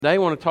Today I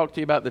want to talk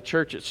to you about the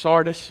church at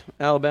Sardis,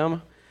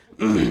 Alabama.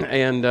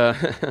 And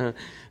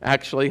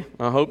actually,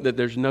 I hope that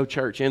there's no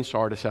church in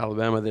Sardis,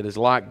 Alabama that is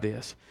like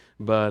this.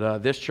 But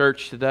this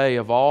church today,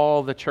 of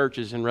all the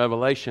churches in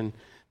Revelation,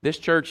 this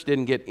church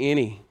didn't get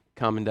any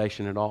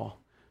commendation at all.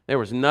 There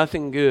was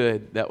nothing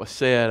good that was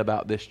said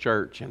about this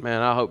church. And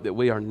man, I hope that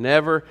we are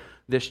never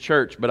this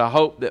church, but I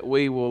hope that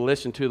we will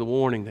listen to the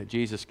warning that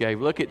Jesus gave.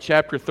 Look at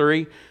chapter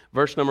 3,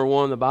 verse number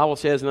 1. The Bible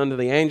says, "And unto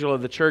the angel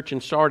of the church in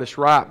Sardis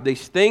write,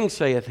 These things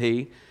saith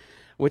he,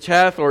 which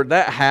hath, or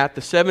that hath,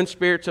 the seven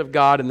spirits of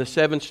God and the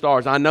seven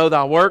stars. I know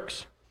thy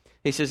works."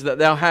 He says, "That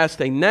thou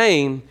hast a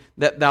name,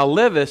 that thou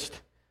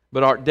livest,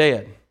 but art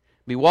dead.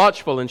 Be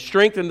watchful and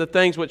strengthen the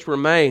things which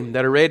remain,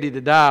 that are ready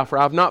to die. For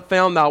I have not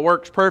found thy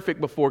works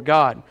perfect before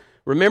God.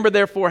 Remember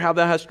therefore how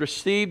thou hast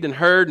received and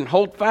heard, and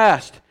hold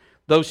fast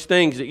those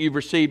things that you've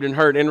received and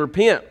heard, and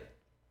repent.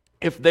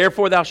 If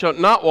therefore thou shalt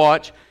not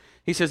watch,"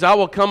 he says, "I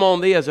will come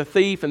on thee as a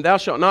thief, and thou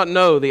shalt not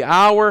know the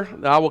hour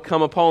that I will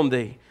come upon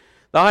thee.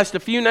 Thou hast a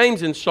few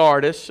names in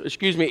Sardis,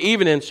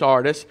 even in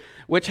Sardis,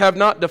 which hath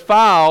not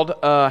defiled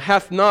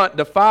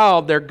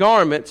their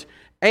garments,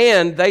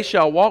 and they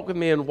shall walk with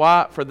me in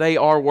white, for they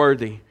are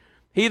worthy.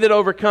 He that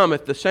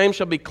overcometh, the same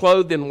shall be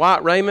clothed in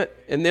white raiment."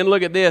 And then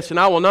look at this, "And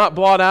I will not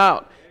blot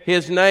out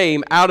his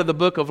name out of the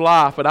book of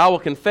life, but I will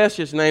confess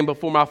his name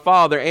before my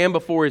Father and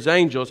before his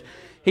angels.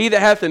 He that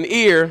hath an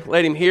ear,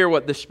 let him hear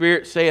what the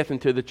Spirit saith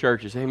unto the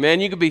churches."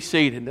 Amen. You can be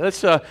seated.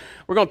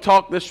 We're going to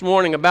talk this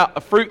morning about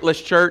a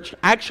fruitless church.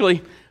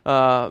 Actually,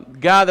 guy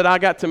that I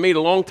got to meet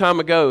a long time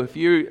ago. If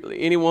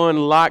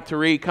anyone like to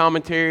read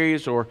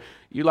commentaries or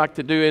you like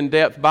to do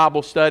in-depth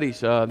Bible studies,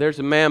 there's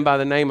a man by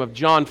the name of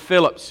John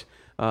Phillips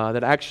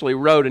that actually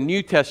wrote a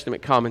New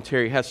Testament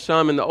commentary. Has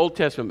some in the Old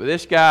Testament, but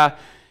this guy,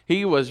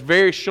 he was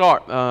very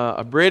sharp.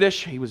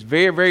 British. He was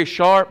very, very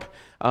sharp.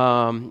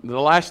 The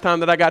last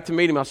time that I got to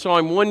meet him, I saw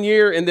him 1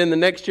 year, and then the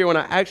next year when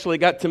I actually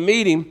got to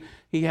meet him,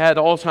 he had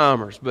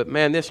Alzheimer's. But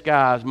man, this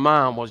guy's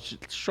mind was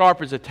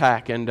sharp as a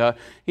tack, and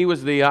he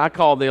was I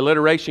call the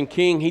alliteration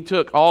king. He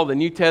took all the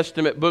New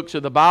Testament books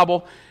of the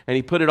Bible, and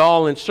he put it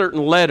all in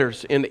certain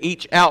letters in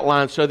each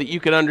outline so that you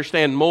could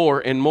understand more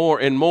and more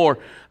and more,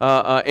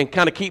 and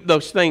kind of keep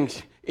those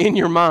things in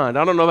your mind.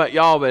 I don't know about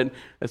y'all, but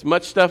as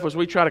much stuff as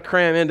we try to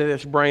cram into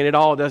this brain, it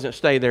all doesn't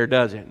stay there,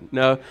 does it?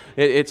 No,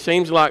 it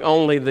seems like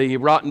only the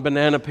rotten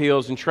banana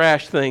peels and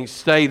trash things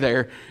stay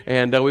there,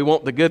 and we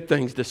want the good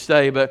things to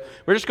stay. But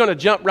we're just going to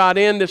jump right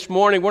in this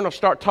morning. We're going to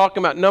start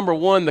talking about, number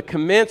one, the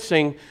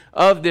commencing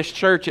of this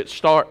church at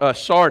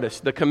Sardis,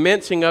 the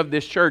commencing of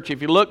this church.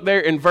 If you look there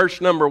in verse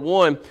number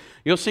 1,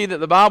 you'll see that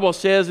the Bible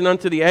says, "And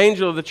unto the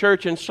angel of the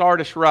church in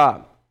Sardis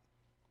write."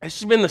 This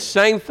has been the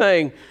same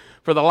thing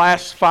for the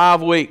last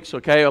 5 weeks,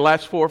 okay, or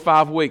last 4 or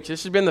 5 weeks.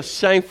 This has been the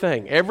same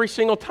thing. Every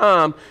single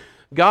time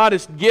God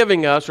is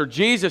giving us, or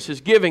Jesus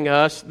is giving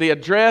us, the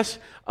address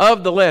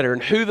of the letter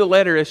and who the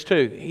letter is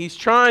to. He's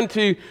trying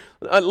to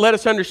let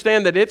us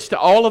understand that it's to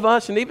all of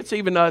us, and it's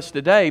even us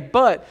today,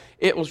 but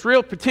it was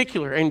real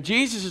particular, and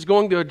Jesus is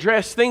going to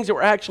address things that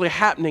were actually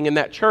happening in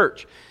that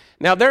church.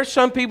 Now, there's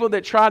some people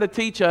that try to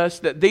teach us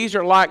that these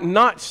are like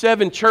not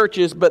 7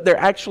 churches, but they're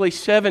actually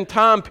 7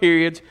 time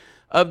periods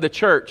of the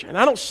church. And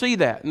I don't see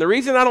that. And the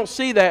reason I don't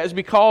see that is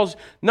because,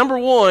 number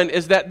one,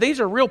 is that these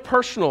are real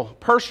personal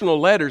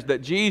letters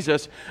that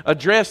Jesus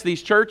addressed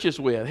these churches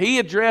with. He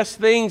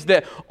addressed things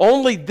that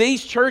only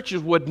these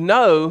churches would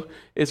know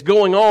is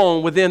going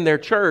on within their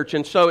church.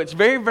 And so it's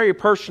very, very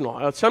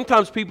personal.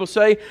 Sometimes people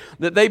say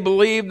that they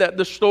believe that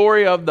the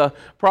story of the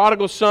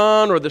prodigal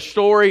son or the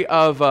story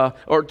of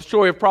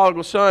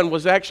prodigal son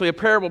was actually a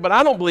parable, but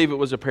I don't believe it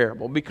was a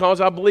parable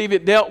because I believe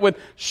it dealt with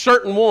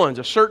certain ones.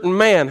 A certain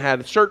man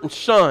had certain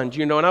sons,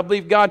 and I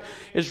believe God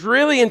is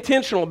really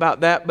intentional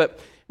about that. But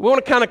we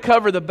want to kind of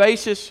cover the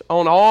basis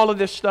on all of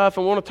this stuff,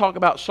 and we want to talk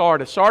about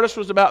Sardis. Sardis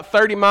was about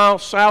 30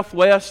 miles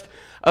southwest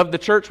of the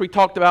church we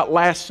talked about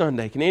last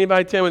Sunday. Can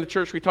anybody tell me the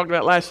church we talked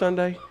about last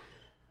Sunday?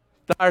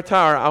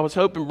 Thyatira. I was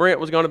hoping Brent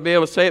was going to be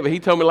able to say it, but he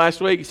told me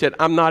last week, he said,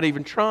 "I'm not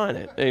even trying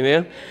it."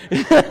 Amen.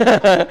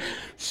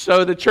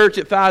 So the church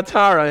at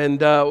Thyatira,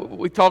 and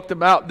we talked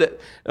about that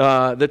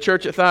the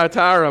church at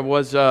Thyatira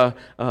was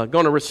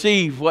going to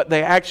receive what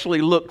they actually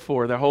looked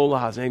for their whole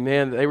lives.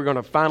 Amen. They were going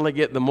to finally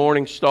get the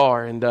morning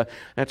star, and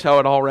that's how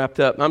it all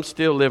wrapped up. I'm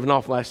still living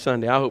off last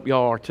Sunday. I hope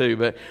y'all are too,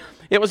 but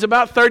it was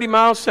about 30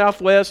 miles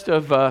southwest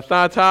of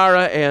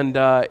Thyatira, and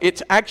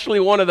it's actually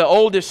one of the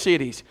oldest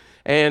cities,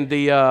 and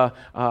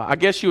I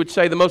guess you would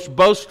say the most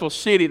boastful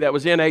city that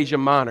was in Asia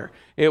Minor.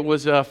 It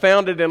was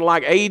founded in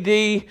like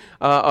BC,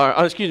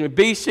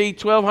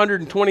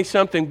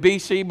 1220-something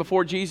BC,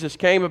 before Jesus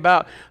came,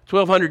 about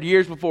 1,200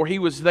 years before he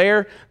was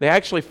there. They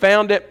actually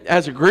found it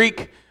as a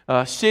Greek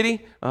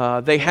city.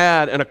 They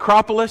had an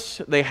acropolis,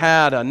 they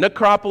had a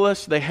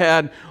necropolis, they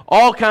had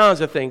all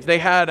kinds of things. They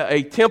had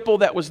a temple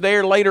that was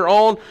there later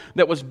on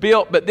that was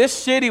built, but this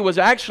city was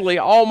actually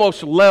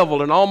almost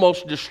leveled and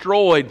almost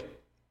destroyed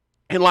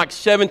in like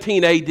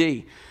 17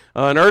 AD.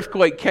 An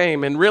earthquake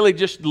came and really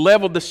just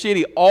leveled the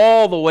city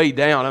all the way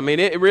down. I mean,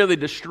 it really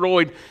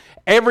destroyed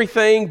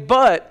everything,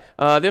 but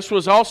this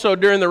was also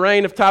during the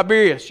reign of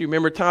Tiberius. You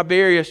remember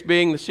Tiberius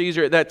being the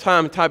Caesar at that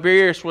time.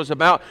 Tiberius was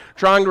about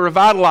trying to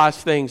revitalize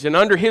things. And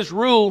under his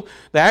rule,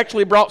 they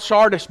actually brought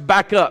Sardis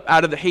back up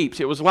out of the heaps.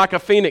 It was like a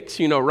phoenix,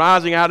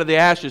 rising out of the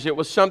ashes. It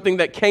was something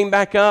that came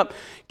back up,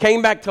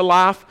 came back to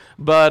life.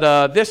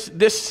 But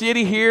this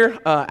city here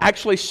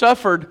actually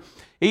suffered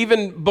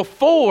even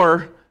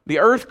before the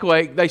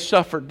earthquake. They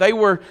suffered. They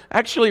were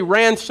actually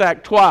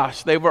ransacked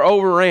twice. They were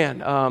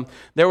overran.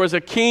 There was a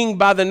king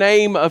by the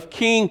name of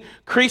King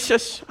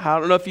Croesus. I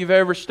don't know if you've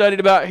ever studied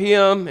about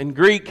him in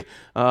Greek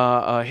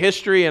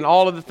history and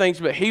all of the things,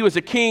 but he was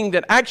a king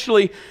that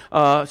actually,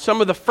 some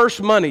of the first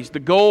monies, the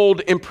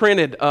gold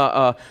imprinted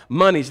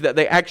monies that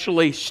they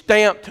actually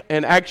stamped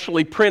and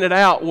actually printed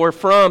out were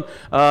from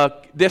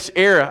this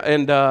era.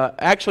 And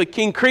actually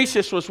King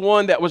Croesus was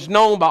one that was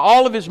known by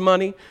all of his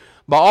money,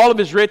 by all of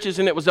his riches,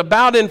 and it was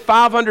about in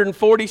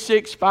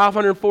 546,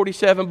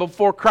 547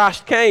 before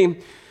Christ came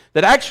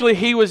that actually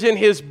he was in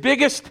his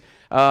biggest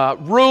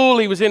rule.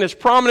 He was in his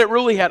prominent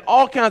rule. He had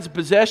all kinds of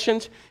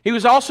possessions. He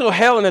was also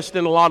Hellenist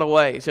in a lot of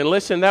ways. And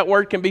listen, that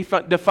word can be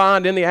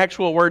defined in the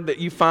actual word that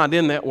you find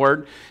in that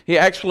word. He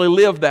actually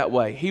lived that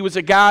way. He was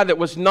a guy that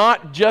was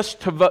not just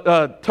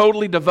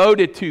totally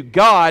devoted to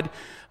God,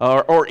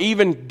 or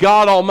even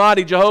God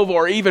Almighty Jehovah,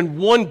 or even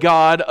one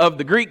God of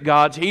the Greek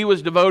gods. He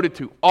was devoted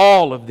to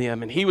all of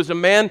them. And he was a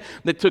man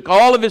that took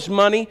all of his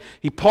money.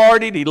 He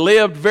partied. He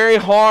lived very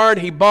hard.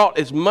 He bought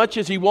as much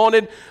as he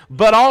wanted.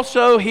 But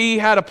also he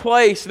had a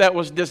place that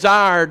was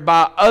desired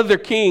by other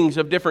kings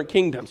of different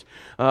kingdoms.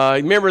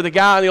 Remember the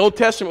guy in the Old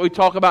Testament, we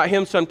talk about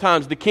him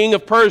sometimes, the king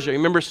of Persia.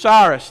 Remember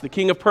Cyrus, the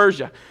king of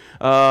Persia.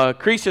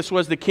 Croesus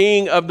was the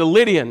king of the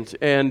Lydians,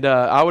 and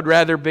I would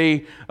rather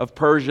be of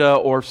Persia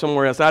or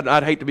somewhere else.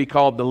 I'd hate to be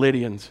called the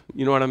Lydians.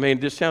 You know what I mean?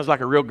 It just sounds like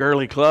a real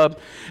girly club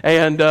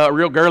and a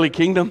real girly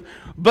kingdom.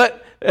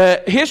 But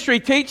history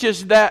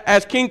teaches that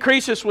as King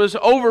Croesus was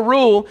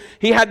overruled,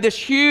 he had this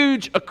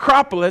huge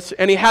acropolis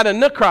and he had a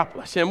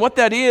necropolis. And what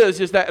that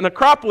is that an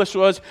acropolis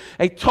was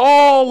a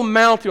tall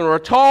mountain or a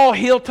tall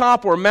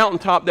hilltop or a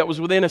mountaintop that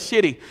was within a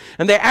city.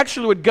 And they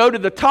actually would go to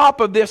the top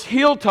of this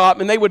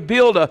hilltop and they would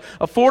build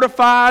a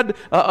fortified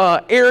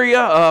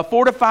area, a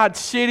fortified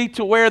city,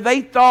 to where they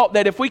thought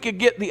that if we could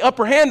get the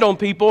upper hand on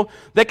people,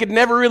 they could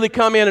never really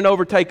come in and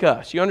overtake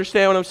us. You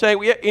understand what I'm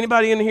saying?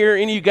 Anybody in here,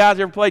 any of you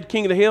guys ever played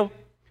King of the Hill?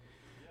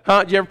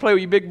 Huh? Did you ever play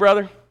with your big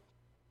brother?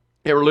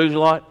 You ever lose a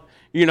lot?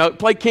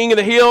 Play King of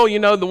the Hill,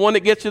 the one that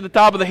gets to the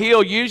top of the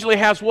hill usually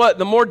has what?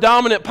 The more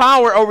dominant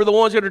power over the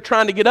ones that are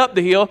trying to get up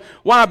the hill.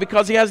 Why?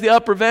 Because he has the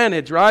upper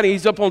vantage, right?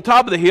 He's up on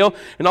top of the hill,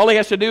 and all he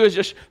has to do is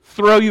just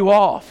throw you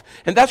off.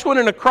 And that's what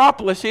an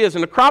acropolis is.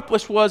 An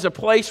acropolis was a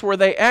place where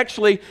they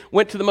actually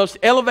went to the most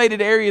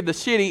elevated area of the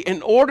city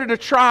in order to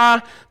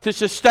try to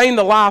sustain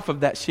the life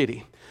of that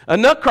city. A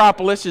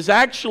necropolis is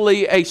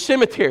actually a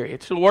cemetery.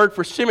 It's the word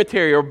for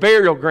cemetery or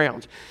burial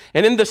grounds.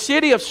 And in the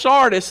city of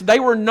Sardis, they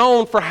were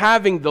known for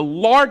having the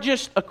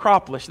largest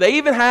acropolis. They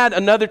even had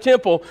another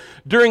temple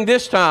during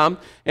this time,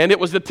 and it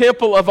was the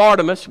temple of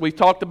Artemis. We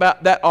talked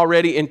about that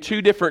already in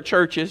two different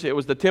churches. It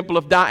was the temple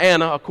of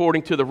Diana,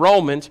 according to the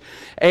Romans.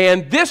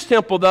 And this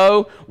temple,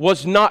 though,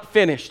 was not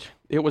finished.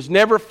 It was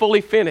never fully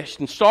finished.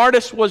 And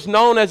Sardis was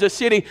known as a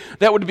city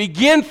that would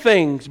begin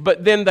things,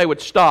 but then they would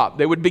stop.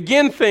 They would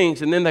begin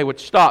things, and then they would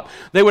stop.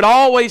 They would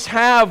always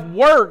have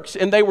works,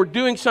 and they were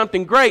doing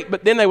something great,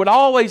 but then they would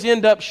always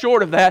end up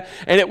short of that,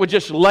 and it would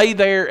just lay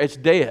there as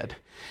dead.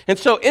 And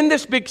so in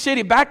this big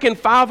city, back in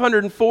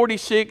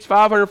 546,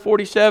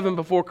 547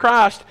 before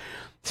Christ, it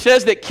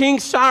says that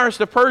King Cyrus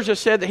of Persia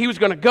said that he was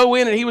going to go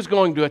in and he was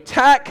going to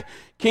attack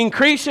King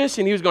Croesus,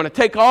 and he was going to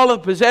take all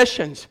of the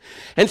possessions.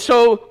 And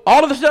so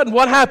all of a sudden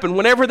what happened?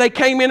 Whenever they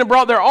came in and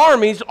brought their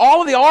armies,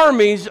 all of the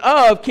armies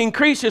of King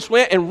Croesus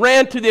went and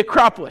ran to the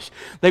Acropolis.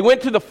 They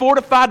went to the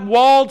fortified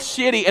walled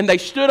city, and they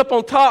stood up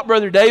on top,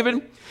 Brother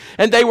David,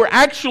 and they were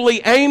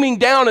actually aiming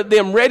down at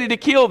them, ready to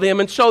kill them.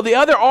 And so the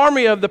other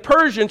army of the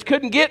Persians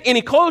couldn't get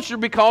any closer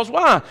because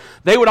why?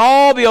 They would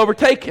all be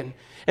overtaken.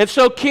 And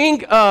so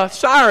King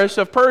Cyrus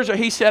of Persia,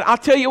 he said, I'll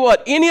tell you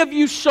what, any of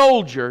you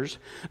soldiers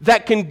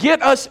that can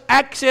get us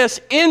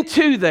access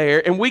into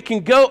there and we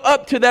can go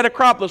up to that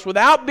Acropolis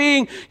without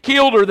being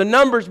killed or the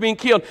numbers being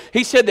killed,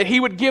 he said that he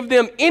would give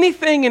them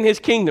anything in his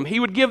kingdom. He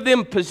would give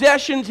them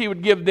possessions, he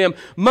would give them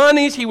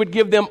monies, he would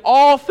give them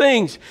all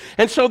things.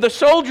 And so the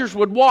soldiers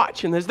would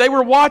watch, and as they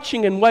were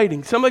watching and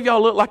waiting, some of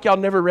y'all look like y'all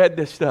never read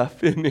this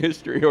stuff in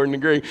history or in the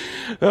Greek.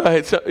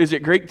 Is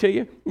it Greek to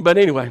you? But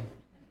anyway,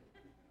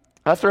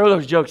 I throw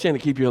those jokes in to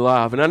keep you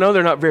alive. And I know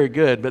they're not very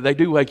good, but they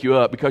do wake you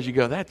up because you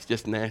go, that's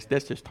just nasty.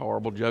 That's just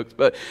horrible jokes.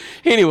 But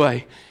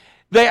anyway,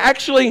 they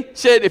actually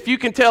said, if you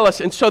can tell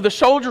us. And so the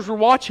soldiers were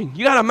watching.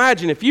 You got to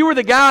imagine, if you were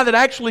the guy that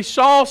actually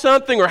saw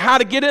something or how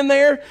to get in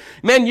there,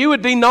 man, you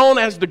would be known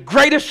as the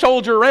greatest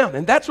soldier around.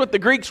 And that's what the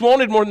Greeks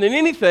wanted more than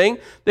anything.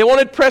 They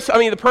wanted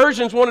the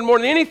Persians wanted more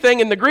than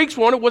anything, and the Greeks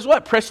wanted was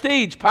what?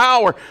 Prestige,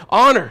 power,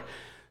 honor.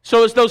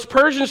 So as those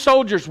Persian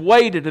soldiers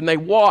waited and they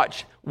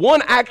watched,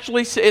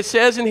 it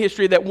says in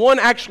history that one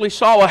actually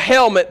saw a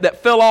helmet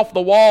that fell off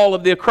the wall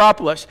of the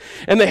Acropolis.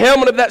 And the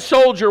helmet of that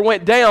soldier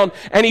went down,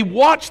 and he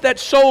watched that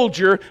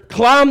soldier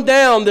climb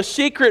down the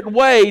secret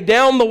way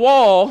down the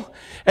wall.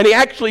 And he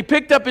actually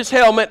picked up his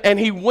helmet and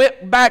he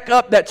went back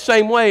up that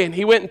same way. And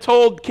he went and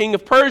told King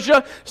of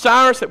Persia,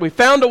 Cyrus, that we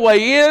found a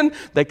way in.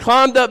 They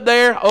climbed up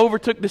there,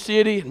 overtook the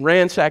city, and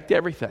ransacked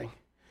everything.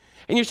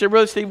 And you say,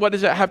 Brother Steve, what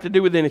does that have to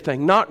do with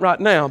anything? Not right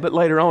now, but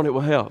later on it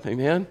will help.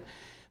 Amen?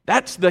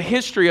 That's the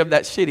history of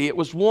that city. It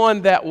was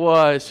one that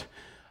was,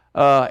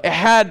 it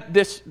had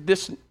this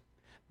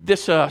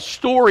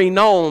story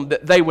known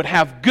that they would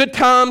have good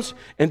times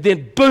and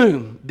then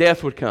boom,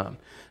 death would come.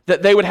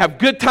 That they would have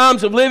good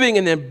times of living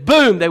and then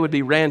boom, they would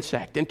be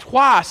ransacked. And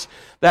twice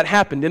that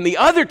happened. And the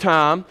other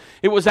time,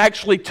 it was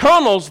actually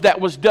tunnels that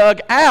was dug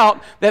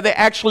out, that they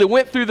actually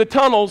went through the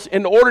tunnels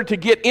in order to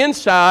get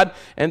inside,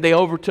 and they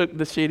overtook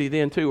the city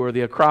then too, or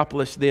the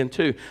Acropolis then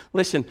too.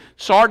 Listen,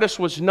 Sardis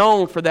was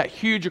known for that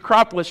huge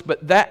Acropolis,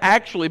 but that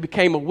actually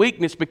became a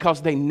weakness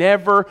because they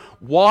never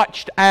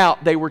watched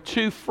out. They were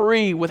too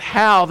free with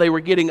how they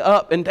were getting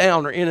up and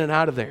down or in and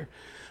out of there.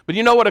 But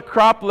you know what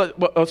Acropolis,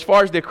 as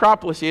far as the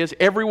Acropolis is,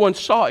 everyone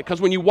saw it. Because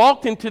when you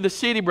walked into the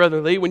city,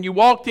 Brother Lee, when you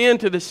walked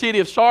into the city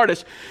of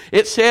Sardis,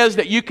 it says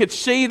that you could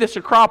see this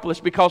Acropolis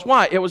because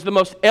why? It was the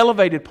most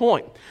elevated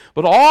point.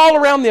 But all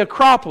around the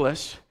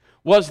Acropolis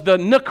was the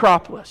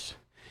necropolis.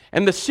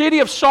 And the city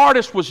of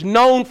Sardis was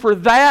known for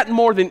that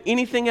more than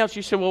anything else.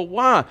 You say, well,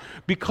 why?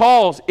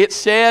 Because it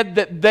said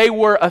that they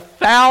were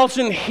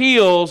 1,000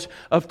 hills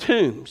of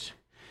tombs.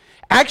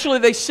 Actually,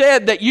 they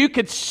said that you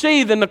could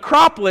see the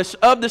necropolis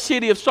of the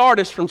city of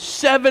Sardis from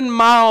 7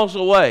 miles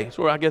away.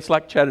 So I guess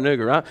like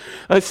Chattanooga,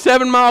 right?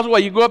 7 miles away.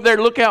 You go up there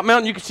to Lookout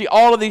Mountain, you can see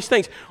all of these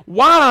things.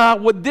 Why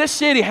would this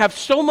city have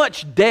so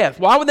much death?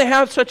 Why would they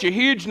have such a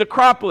huge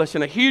necropolis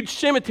and a huge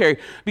cemetery?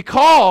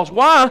 Because,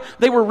 why?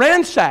 They were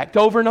ransacked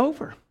over and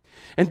over.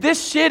 And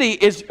this city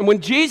is,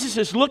 when Jesus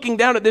is looking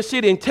down at this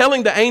city and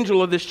telling the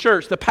angel of this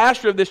church, the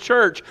pastor of this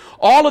church,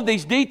 all of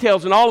these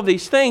details and all of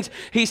these things,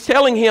 he's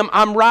telling him,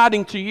 I'm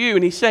writing to you.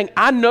 And he's saying,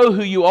 I know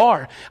who you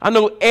are. I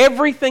know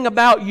everything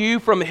about you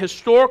from a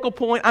historical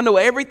point. I know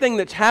everything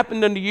that's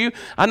happened unto you.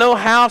 I know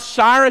how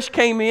Cyrus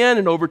came in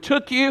and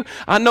overtook you.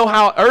 I know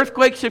how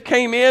earthquakes have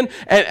came in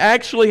and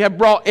actually have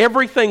brought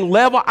everything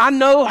level. I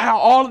know how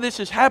all of this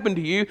has happened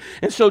to you.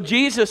 And so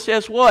Jesus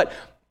says what?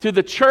 To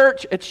the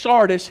church at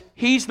Sardis,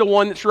 he's the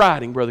one that's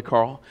writing, Brother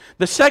Carl.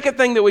 The second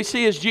thing that we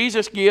see is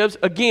Jesus gives,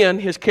 again,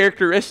 his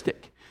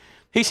characteristic.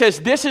 He says,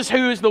 this is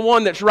who is the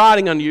one that's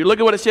writing unto you. Look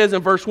at what it says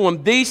in verse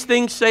 1. These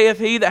things saith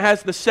he that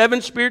has the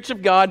 7 spirits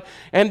of God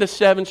and the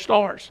 7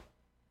 stars.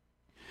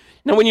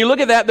 Now, when you look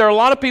at that, there are a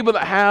lot of people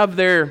that have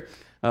their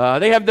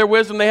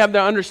wisdom, they have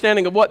their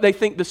understanding of what they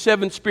think the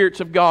 7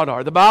 spirits of God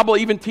are. The Bible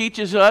even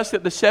teaches us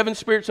that the 7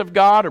 spirits of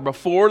God are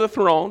before the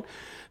throne.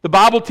 The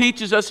Bible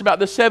teaches us about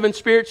the 7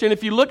 spirits, and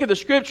if you look at the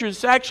Scriptures,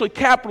 it's actually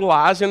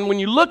capitalized. And when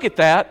you look at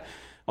that,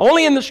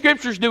 only in the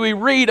Scriptures do we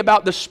read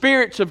about the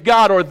spirits of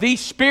God, or the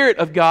Spirit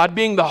of God,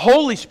 being the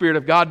Holy Spirit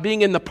of God,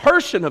 being in the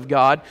person of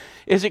God,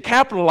 is it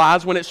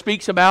capitalized when it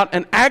speaks about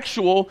an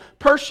actual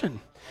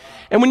person.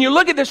 And when you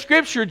look at the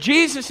Scripture,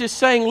 Jesus is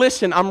saying,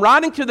 listen, I'm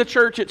writing to the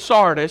church at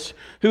Sardis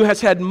who has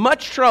had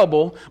much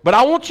trouble, but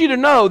I want you to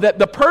know that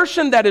the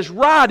person that is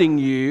writing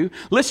you,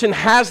 listen,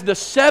 has the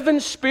 7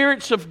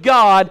 spirits of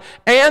God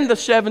and the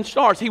 7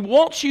 stars. He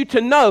wants you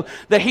to know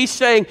that he's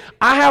saying,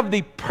 I have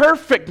the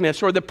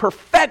perfectness or the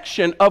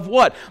perfection of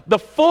what? The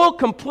full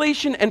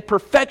completion and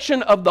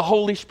perfection of the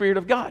Holy Spirit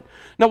of God.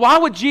 Now, why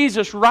would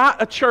Jesus write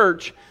a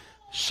church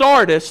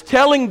Sardis,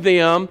 telling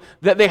them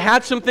that they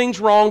had some things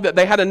wrong, that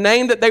they had a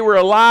name that they were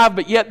alive,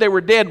 but yet they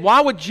were dead?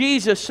 Why would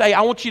Jesus say, I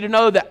want you to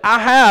know that I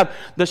have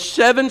the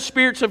 7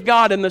 spirits of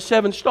God and the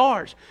 7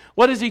 stars?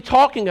 What is he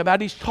talking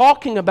about? He's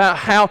talking about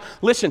how,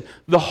 listen,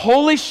 the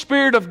Holy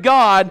Spirit of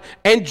God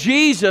and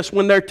Jesus,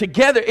 when they're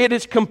together, it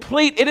is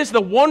complete. It is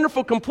the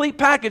wonderful, complete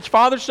package,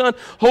 Father, Son,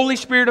 Holy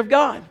Spirit of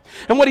God.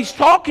 And what he's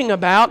talking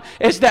about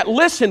is that,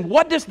 listen,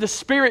 what does the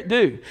Spirit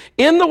do?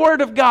 In the Word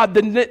of God,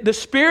 the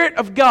Spirit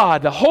of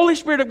God, the Holy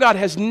Spirit of God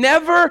has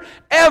never,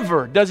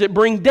 ever, does it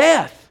bring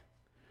death.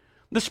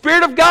 The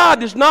Spirit of God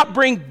does not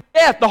bring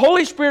death. The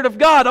Holy Spirit of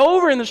God,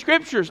 over in the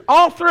Scriptures,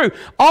 all through,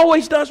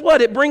 always does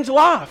what? It brings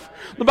life.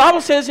 The Bible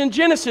says in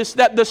Genesis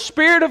that the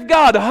Spirit of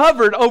God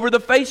hovered over the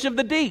face of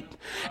the deep.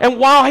 And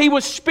while he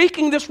was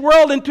speaking this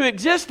world into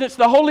existence,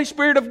 the Holy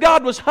Spirit of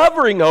God was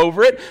hovering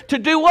over it to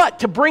do what?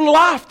 To bring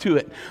life to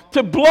it.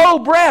 To blow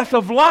breath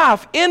of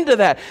life into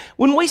that.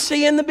 When we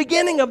see in the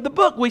beginning of the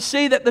book, we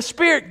see that the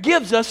Spirit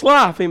gives us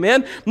life.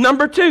 Amen.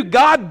 Number 2,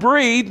 God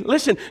breathed.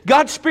 Listen,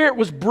 God's Spirit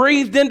was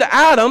breathed into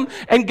Adam,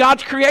 and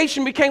God's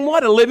creation became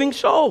what? A living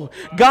soul.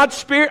 God's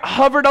Spirit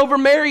hovered over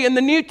Mary in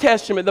the New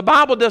Testament. The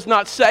Bible does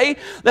not say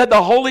that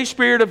the Holy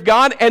Spirit of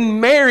God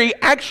and Mary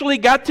actually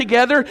got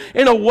together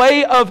in a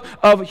way of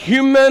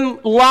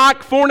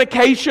human-like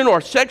fornication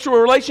or sexual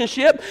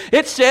relationship.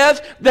 It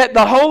says that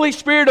the Holy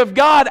Spirit of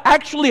God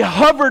actually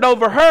hovered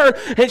over her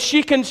and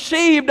she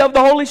conceived of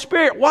the Holy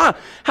Spirit. Why?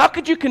 How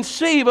could you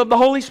conceive of the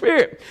Holy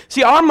Spirit?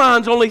 See, our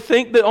minds only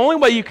think the only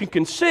way you can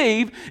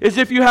conceive is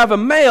if you have a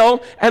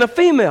male and a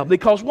female.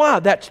 Because why?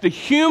 That's the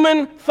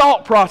human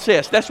thought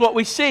process. That's what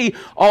we see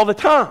all the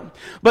time.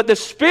 But the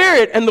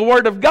Spirit and the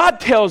Word of God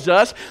tells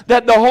us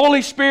that the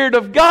Holy Spirit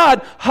of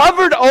God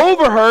hovered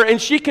over her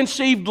and she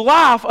conceived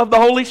life of the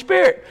Holy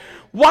Spirit.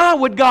 Why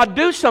would God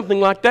do something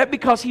like that?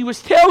 Because He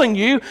was telling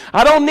you,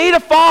 I don't need a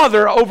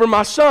father over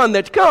my son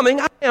that's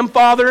coming. I am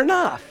Father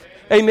enough.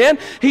 Amen.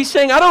 He's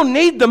saying, I don't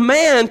need the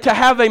man to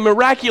have a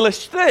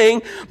miraculous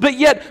thing, but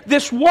yet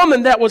this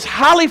woman that was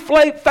highly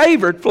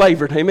flavored,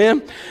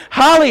 amen?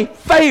 Highly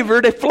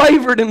favored,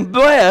 flavored and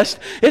blessed,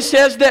 it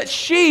says that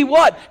she,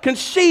 what?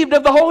 Conceived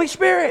of the Holy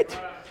Spirit.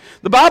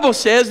 The Bible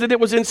says that it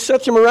was in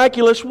such a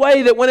miraculous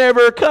way that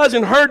whenever her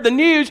cousin heard the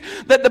news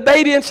that the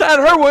baby inside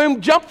her womb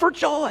jumped for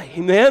joy.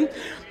 Amen.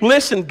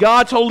 Listen,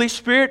 God's Holy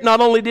Spirit not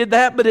only did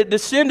that, but it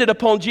descended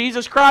upon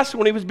Jesus Christ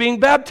when He was being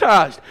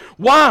baptized.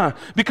 Why?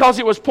 Because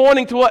it was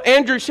pointing to what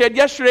Andrew said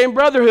yesterday in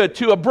Brotherhood,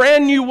 to a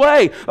brand new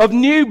way of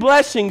new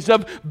blessings,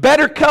 of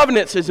better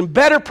covenants and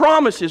better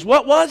promises.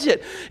 What was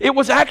it? It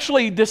was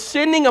actually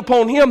descending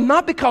upon Him,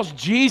 not because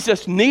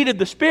Jesus needed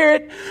the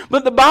Spirit,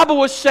 but the Bible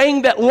was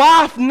saying that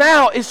life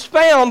now is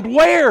found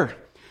where?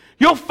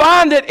 You'll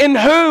find it in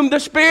whom the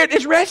Spirit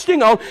is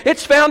resting on.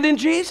 It's found in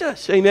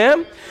Jesus.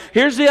 Amen?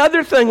 Here's the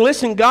other thing.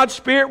 Listen, God's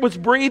Spirit was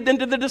breathed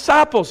into the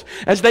disciples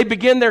as they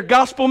began their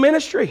gospel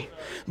ministry.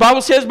 The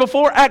Bible says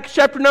before Acts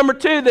chapter number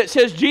 2 that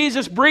says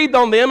Jesus breathed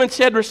on them and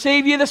said,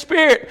 receive ye the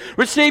Spirit,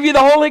 receive ye the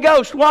Holy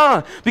Ghost.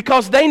 Why?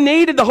 Because they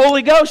needed the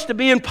Holy Ghost to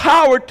be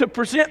empowered to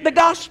present the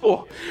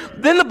gospel.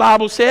 Then the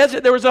Bible says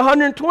that there was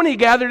 120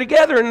 gathered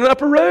together in an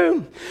upper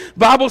room. The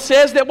Bible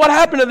says that what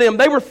happened to them?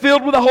 They were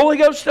filled with the Holy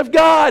Ghost of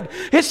God.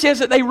 It says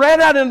that they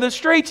ran out into the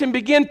streets and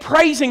began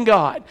praising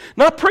God.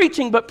 Not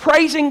preaching, but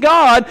praising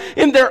God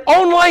in their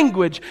own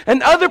language.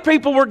 And other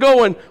people were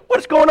going,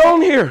 what's going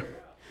on here?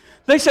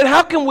 They said,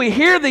 how can we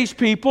hear these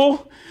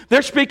people?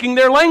 They're speaking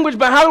their language,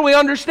 but how do we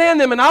understand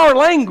them in our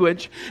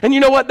language? And you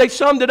know what they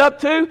summed it up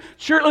to?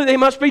 Surely they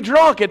must be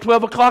drunk at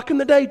 12 o'clock in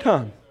the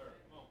daytime.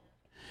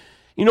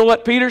 You know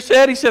what Peter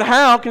said? He said,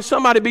 how can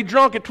somebody be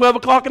drunk at 12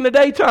 o'clock in the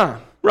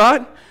daytime?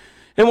 Right?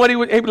 And what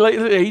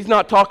he's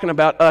not talking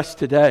about us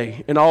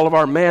today and all of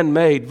our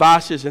man-made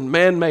vices and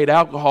man-made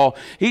alcohol.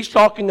 He's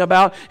talking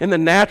about in the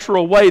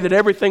natural way that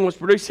everything was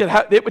produced. He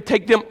said it would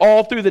take them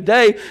all through the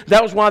day.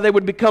 That was why they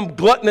would become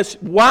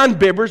gluttonous wine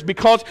bibbers,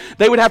 because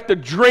they would have to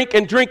drink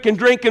and drink and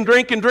drink and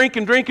drink and drink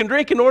and drink and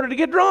drink in order to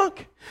get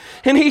drunk.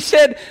 And he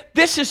said,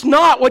 this is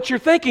not what you're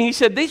thinking. He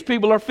said, these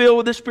people are filled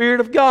with the Spirit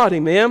of God.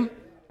 Amen.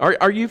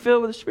 Are you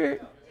filled with the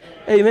Spirit?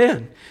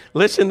 Amen.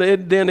 Listen,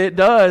 then it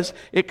does.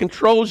 It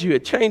controls you.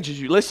 It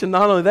changes you. Listen,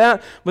 not only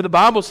that, but the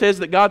Bible says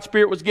that God's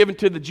Spirit was given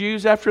to the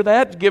Jews after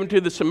that, given to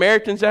the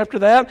Samaritans after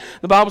that.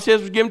 The Bible says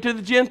it was given to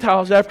the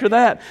Gentiles after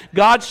that.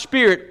 God's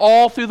Spirit,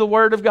 all through the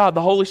Word of God,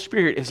 the Holy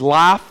Spirit is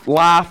life,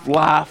 life,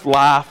 life,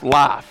 life,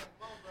 life.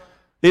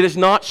 It is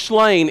not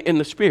slain in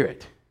the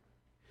Spirit.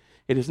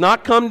 It does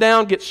not come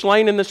down, get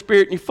slain in the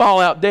Spirit, and you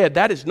fall out dead.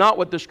 That is not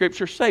what the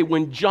Scriptures say.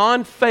 When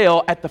John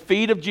fell at the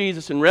feet of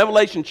Jesus in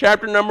Revelation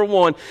chapter number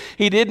 1,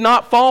 he did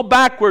not fall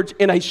backwards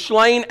in a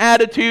slain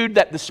attitude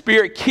that the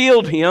Spirit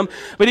killed him,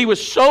 but he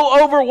was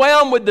so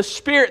overwhelmed with the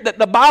Spirit that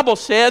the Bible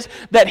says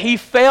that he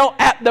fell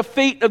at the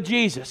feet of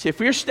Jesus. If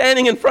you're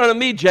standing in front of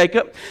me,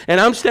 Jacob, and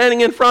I'm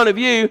standing in front of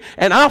you,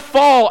 and I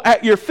fall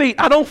at your feet,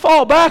 I don't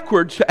fall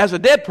backwards as a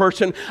dead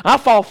person. I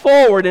fall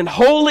forward in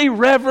holy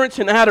reverence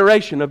and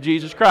adoration of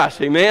Jesus Christ.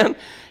 Amen?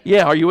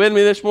 Yeah, are you with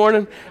me this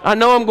morning? I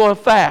know I'm going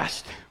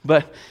fast,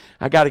 but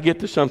I got to get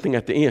to something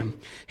at the end.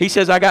 He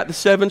says, I got the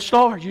 7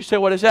 stars. You say,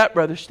 what is that,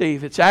 Brother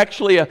Steve? It's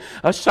actually a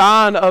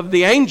sign of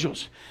the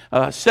angels.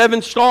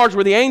 7 stars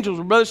were the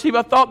angels. Brother Steve,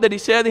 I thought that he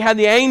said he had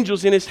the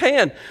angels in his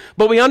hand,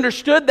 but we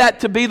understood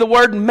that to be the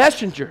word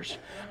messengers.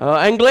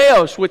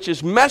 Angleos, which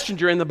is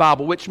messenger in the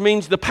Bible, which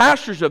means the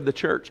pastors of the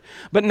church.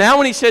 But now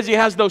when he says he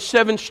has those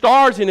 7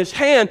 stars in his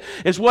hand,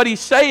 is what he's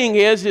saying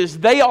is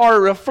they are a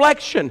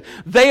reflection.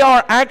 They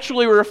are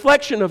actually a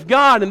reflection of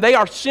God, and they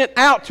are sent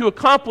out to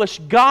accomplish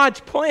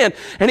God's plan.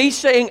 And he's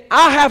saying,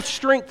 I have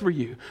strength for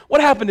you. What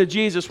happened to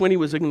Jesus when he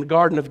was in the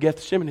Garden of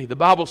Gethsemane? The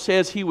Bible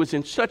says he was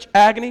in such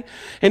agony,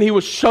 and he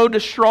was so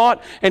distraught,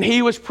 and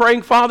he was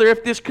praying, Father,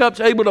 if this cup's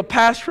able to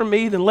pass from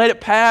me, then let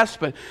it pass.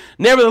 But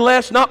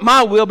nevertheless, not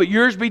my will, but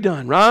yours be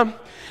done, right?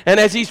 And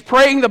as he's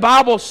praying, the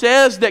Bible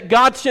says that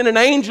God sent an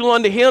angel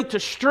unto him to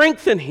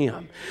strengthen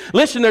him.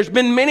 Listen, there's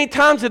been many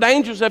times that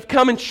angels have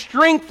come and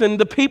strengthened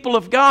the people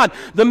of God,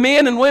 the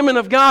men and women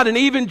of God, and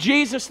even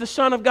Jesus, the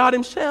Son of God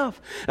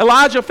himself.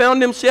 Elijah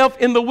found himself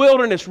in the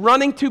wilderness,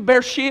 running to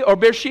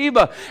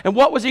Beersheba. And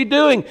what was he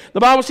doing? The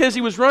Bible says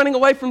he was running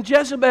away from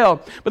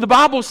Jezebel. But the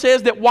Bible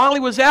says that while he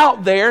was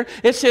out there,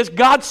 it says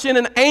God sent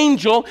an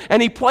angel,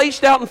 and he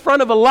placed out in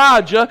front of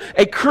Elijah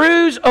a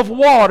cruse of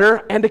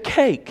water and a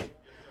cake.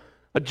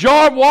 A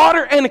jar of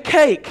water and a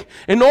cake.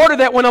 In order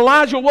that when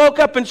Elijah woke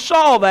up and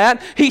saw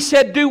that, he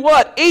said, do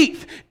what?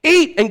 Eat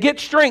and get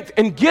strength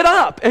and get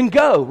up and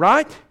go,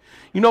 right?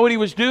 You know what he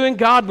was doing?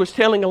 God was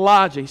telling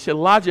Elijah, he said,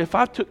 Elijah, if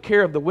I took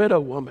care of the widow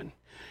woman,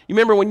 you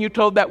remember when you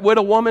told that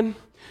widow woman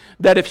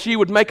that if she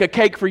would make a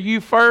cake for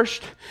you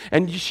first,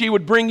 and she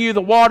would bring you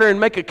the water and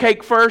make a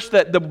cake first,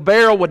 that the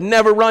barrel would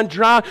never run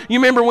dry? You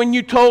remember when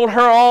you told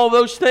her all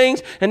those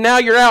things, and now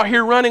you're out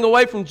here running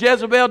away from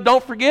Jezebel?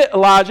 Don't forget,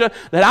 Elijah,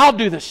 that I'll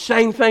do the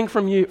same thing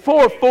for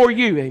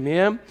you,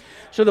 amen?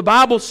 So the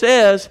Bible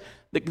says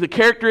that the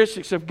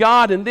characteristics of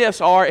God in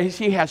this is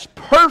he has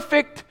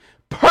perfect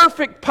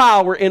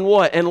power in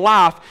what? In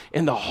life,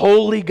 in the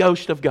Holy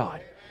Ghost of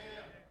God.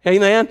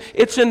 Amen.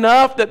 It's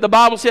enough that the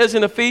Bible says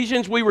in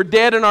Ephesians, we were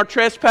dead in our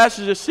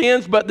trespasses and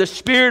sins, but the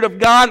Spirit of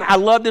God, I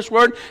love this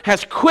word,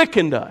 has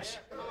quickened us.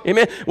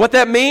 Amen. What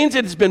that means,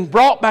 it has been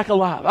brought back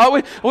alive.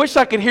 I wish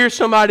I could hear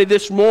somebody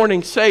this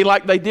morning say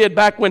like they did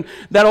back when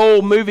that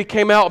old movie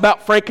came out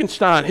about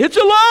Frankenstein. It's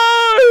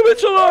alive!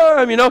 It's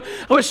alive! You know,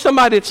 I wish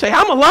somebody would say,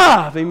 I'm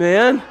alive.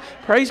 Amen.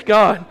 Praise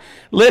God.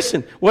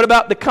 Listen, what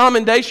about the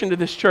commendation to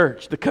this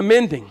church? The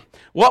commending.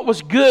 What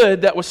was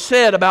good that was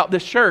said about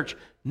this church?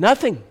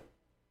 Nothing.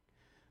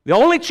 The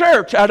only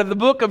church out of the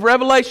book of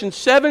Revelation,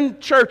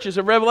 7 churches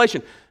of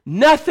Revelation,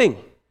 nothing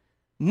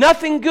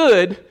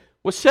good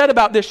was said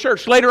about this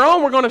church. Later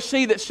on, we're going to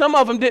see that some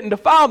of them didn't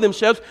defile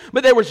themselves,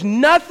 but there was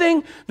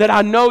nothing that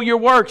I know your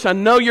works, I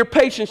know your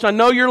patience, I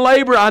know your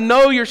labor, I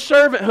know your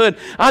servanthood,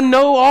 I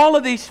know all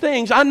of these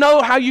things. I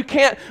know how you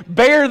can't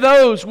bear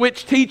those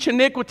which teach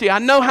iniquity. I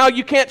know how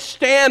you can't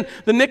stand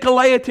the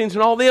Nicolaitans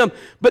and all them,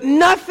 but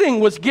nothing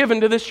was given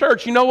to this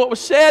church. You know what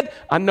was said?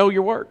 I know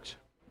your works.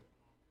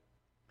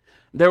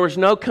 There was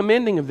no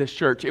commending of this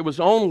church. It was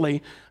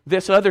only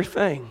this other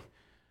thing.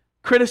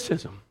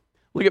 Criticism.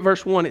 Look at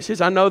verse 1. It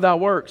says, I know thy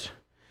works,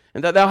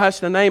 and that thou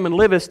hast a name and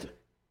livest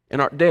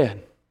and art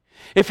dead.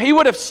 If he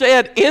would have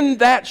said in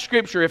that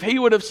scripture, if he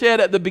would have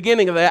said at the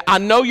beginning of that, I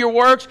know your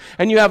works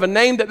and you have a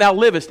name that thou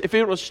livest, if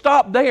it was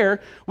stopped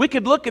there, we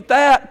could look at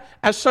that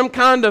as some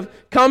kind of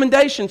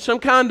commendation, some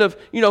kind of,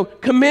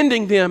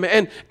 commending them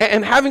and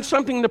having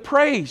something to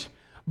praise.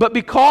 But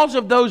because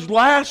of those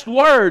last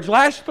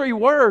 3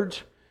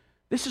 words,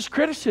 this is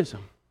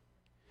criticism.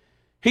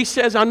 He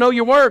says, I know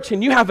your works,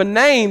 and you have a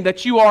name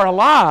that you are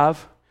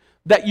alive,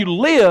 that you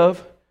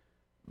live,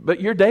 but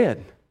you're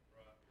dead.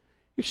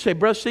 You say,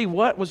 Brother Steve,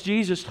 what was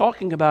Jesus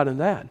talking about in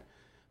that?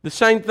 The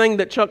same thing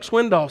that Chuck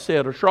Swindoll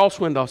said, or Charles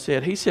Swindoll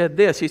said. He said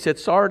this. He said,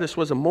 Sardis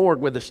was a morgue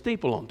with a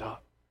steeple on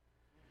top.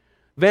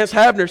 Vance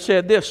Havner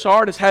said this.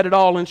 Sardis had it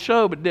all in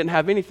show, but didn't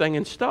have anything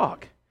in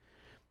stock.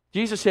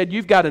 Jesus said,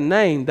 you've got a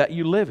name that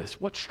you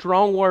livest. What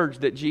strong words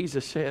that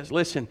Jesus says.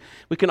 Listen,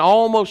 we can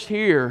almost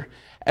hear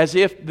as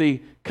if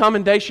the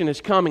commendation is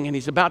coming and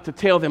he's about to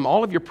tell them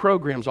all of your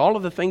programs, all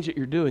of the things that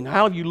you're doing,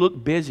 how you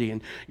look busy,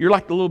 and you're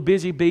like the little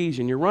busy bees,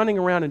 and you're running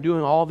around and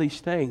doing all these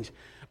things,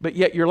 but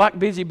yet you're like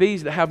busy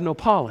bees that have no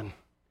pollen.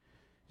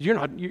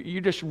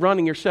 You're just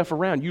running yourself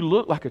around. You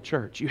look like a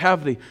church. You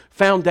have the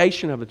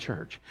foundation of a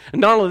church.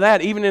 And not only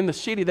that, even in the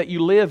city that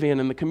you live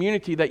in, the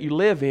community that you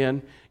live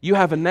in, you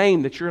have a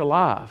name that you're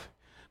alive.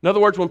 In other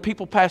words, when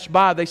people pass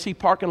by, they see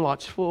parking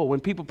lots full. When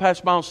people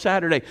pass by on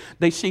Saturday,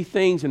 they see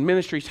things and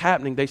ministries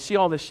happening. They see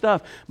all this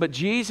stuff. But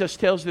Jesus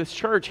tells this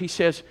church, he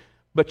says,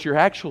 but you're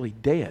actually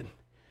dead.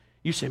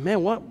 You say,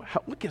 man,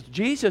 what gives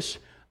Jesus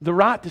the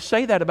right to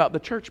say that about the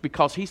church?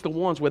 Because he's the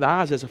one with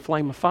eyes as a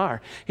flame of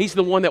fire. He's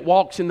the one that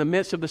walks in the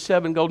midst of the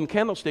 7 golden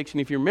candlesticks.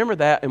 And if you remember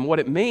that and what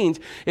it means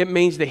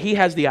that he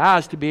has the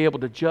eyes to be able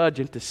to judge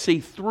and to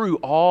see through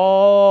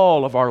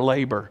all of our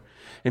labor.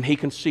 And he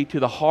can see to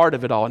the heart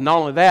of it all. And not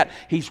only that,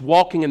 he's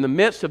walking in the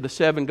midst of the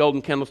 7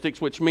 golden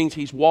candlesticks, which means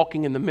he's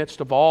walking in the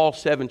midst of all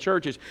 7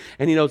 churches.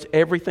 And he knows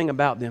everything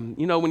about them.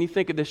 You know, when you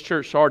think of this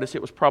church, Sardis,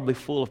 it was probably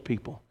full of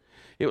people.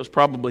 It was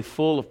probably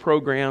full of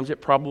programs.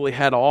 It probably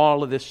had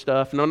all of this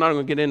stuff. And I'm not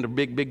going to get into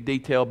big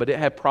detail, but it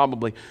had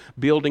probably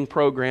building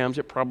programs.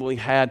 It probably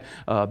had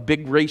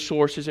big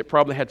resources. It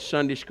probably had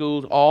Sunday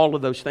schools, all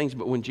of those things.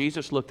 But when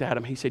Jesus looked at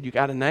him, he said, you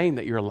got a name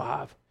that you're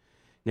alive.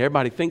 And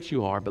everybody thinks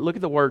you are. But look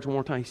at the words one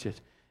more time. He says,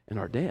 and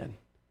are dead.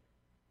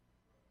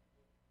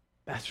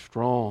 That's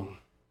strong.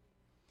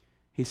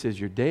 He says,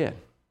 you're dead.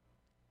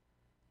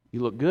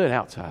 You look good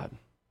outside,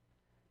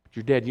 but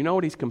you're dead. You know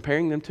what he's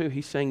comparing them to?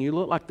 He's saying you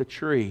look like the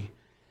tree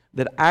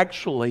that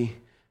actually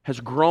has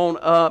grown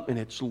up and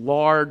it's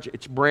large,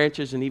 its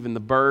branches, and even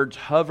the birds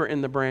hover in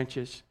the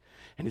branches.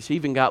 and it's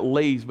even got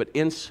leaves, but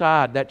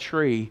inside that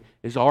tree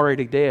is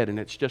already dead, and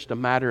it's just a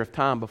matter of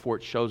time before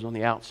it shows on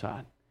the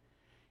outside.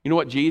 You know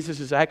what Jesus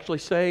is actually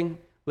saying?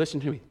 Listen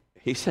to me.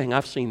 He's saying,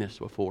 I've seen this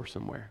before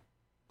somewhere.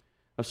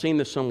 I've seen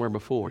this somewhere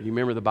before. You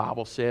remember the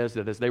Bible says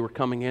that as they were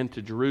coming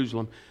into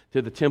Jerusalem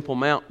to the Temple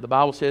Mount, the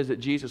Bible says that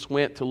Jesus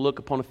went to look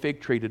upon a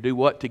fig tree to do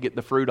what? To get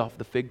the fruit off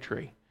the fig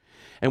tree.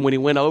 And when he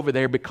went over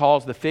there,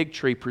 because the fig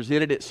tree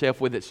presented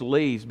itself with its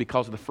leaves,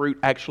 because the fruit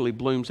actually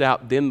blooms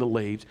out, then the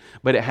leaves,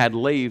 but it had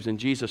leaves, and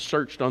Jesus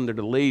searched under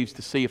the leaves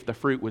to see if the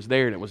fruit was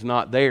there, and it was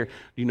not there. Do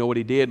you know what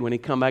he did? When he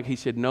come back, he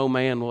said, no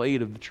man will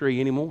eat of the tree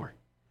anymore.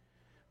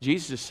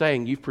 Jesus is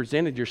saying, you've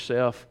presented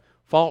yourself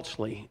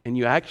falsely, and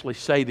you actually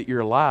say that you're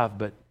alive,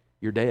 but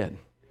you're dead.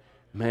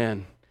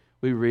 Man,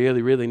 we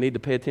really, really need to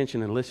pay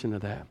attention and listen to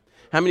that.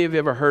 How many of you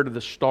ever heard of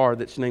the star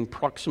that's named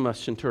Proxima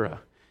Centauri?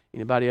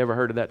 Anybody ever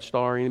heard of that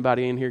star?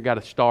 Anybody in here got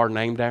a star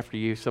named after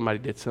you? Somebody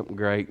did something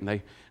great and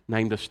they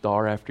named a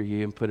star after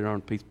you and put it on a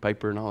piece of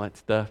paper and all that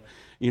stuff.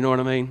 You know what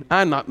I mean?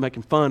 I'm not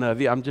making fun of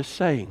you. I'm just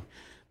saying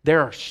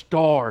there are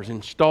stars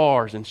and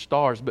stars and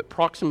stars, but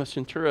Proxima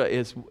Centauri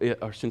is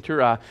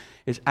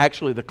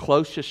actually the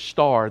closest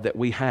star that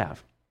we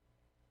have.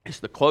 It's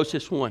the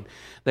closest one.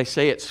 They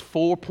say it's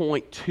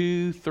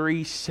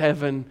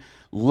 4.237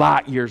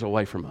 light years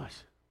away from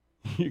us.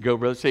 You go,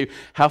 Brother Steve,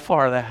 how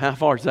far is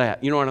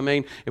that? You know what I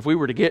mean? If we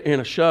were to get in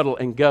a shuttle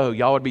and go,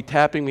 y'all would be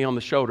tapping me on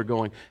the shoulder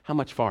going, how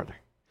much farther?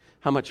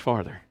 How much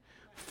farther?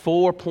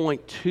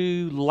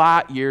 4.2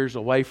 light years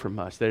away from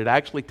us. That it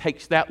actually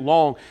takes that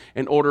long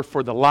in order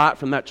for the light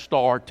from that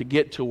star to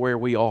get to where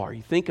we are.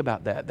 You think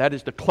about that. That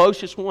is the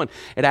closest one.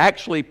 It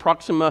actually,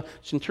 Proxima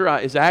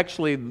Centauri is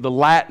actually the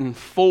Latin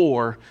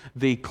for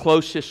the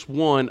closest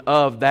one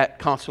of that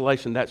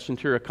constellation, that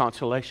Centauri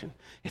constellation.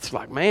 It's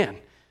like, man,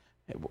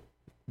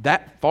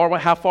 that far away,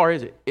 how far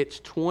is it? It's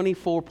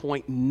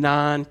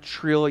 24.9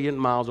 trillion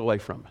miles away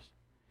from us.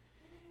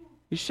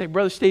 You say,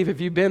 Brother Steve,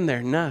 have you been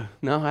there? No,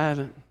 I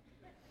haven't.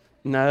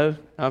 No,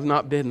 I've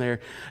not been there.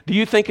 Do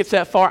you think it's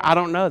that far? I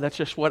don't know. That's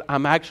just what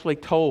I'm actually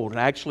told.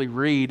 I actually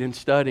read and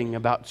studying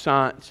about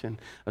science and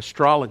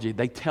astrology.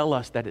 They tell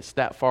us that it's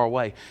that far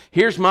away.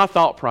 Here's my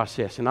thought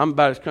process, and I'm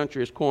about as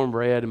country as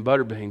cornbread and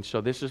butter beans, so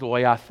this is the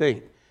way I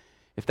think.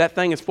 If that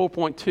thing is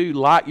 4.2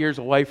 light years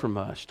away from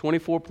us,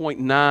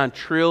 24.9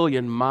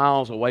 trillion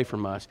miles away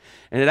from us,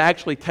 and it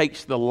actually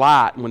takes the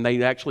light, when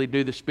they actually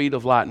do the speed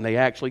of light, and they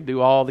actually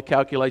do all the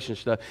calculation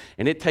stuff,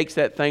 and it takes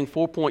that thing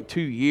 4.2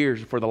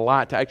 years for the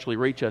light to actually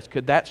reach us,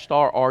 could that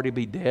star already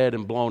be dead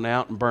and blown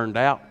out and burned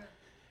out?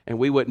 And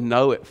we wouldn't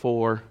know it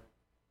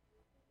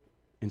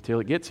until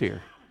it gets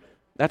here.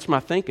 That's my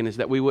thinking, is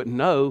that we wouldn't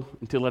know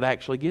until it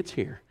actually gets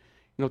here.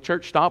 You know,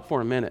 church, stop for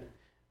a minute.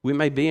 We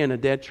may be in a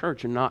dead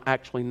church and not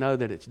actually know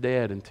that it's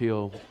dead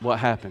until what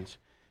happens?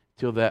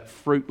 Until that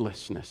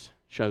fruitlessness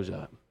shows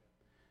up.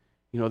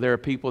 You know, there are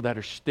people that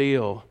are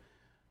still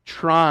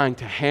trying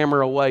to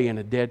hammer away in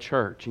a dead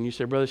church. And you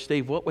say, Brother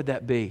Steve, what would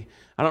that be?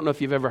 I don't know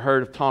if you've ever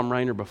heard of Tom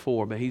Rainer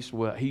before, but he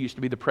used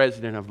to be the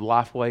president of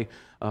Lifeway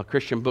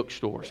Christian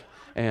bookstores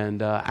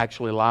and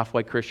actually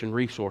Lifeway Christian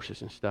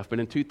Resources and stuff. But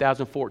in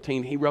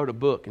 2014, he wrote a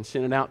book and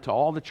sent it out to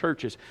all the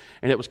churches,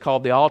 and it was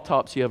called The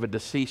Autopsy of a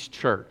Deceased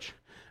Church.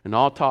 An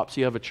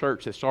autopsy of a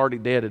church that's already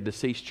dead, a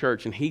deceased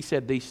church. And he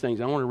said these things.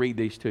 I want to read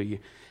these to you.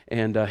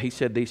 And he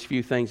said these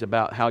few things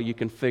about how you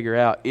can figure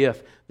out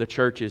if the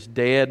church is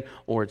dead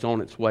or it's on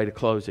its way to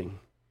closing.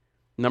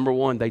 Number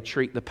one, they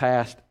treat the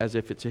past as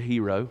if it's a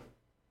hero.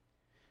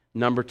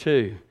 Number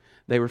two,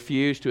 they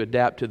refuse to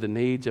adapt to the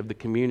needs of the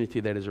community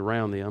that is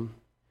around them.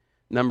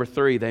 Number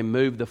three, they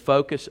move the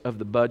focus of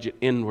the budget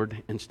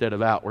inward instead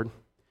of outward.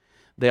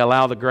 They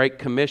allow the Great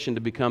Commission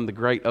to become the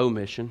Great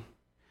Omission,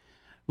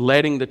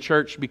 letting the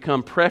church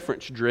become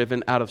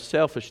preference-driven out of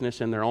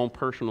selfishness and their own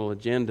personal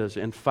agendas,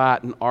 and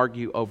fight and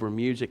argue over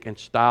music and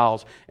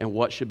styles and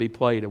what should be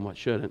played and what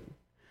shouldn't.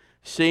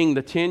 Seeing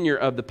the tenure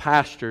of the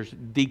pastors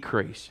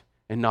decrease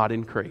and not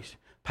increase.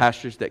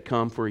 Pastors that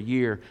come for a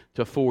year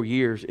to 4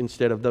 years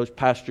instead of those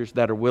pastors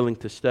that are willing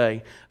to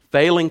stay.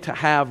 Failing to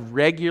have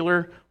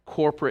regular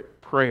corporate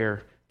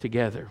prayer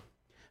together.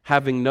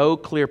 Having no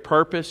clear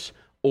purpose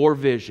or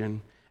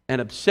vision,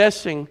 and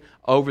obsessing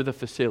over the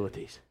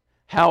facilities.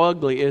 How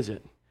ugly is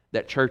it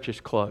that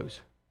churches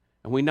close?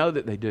 And we know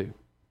that they do.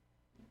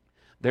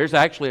 There's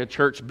actually a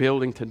church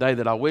building today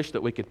that I wish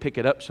that we could pick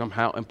it up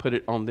somehow and put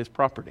it on this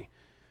property.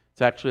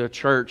 It's actually a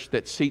church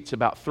that seats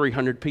about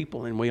 300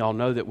 people, and we all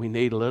know that we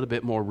need a little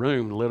bit more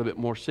room, a little bit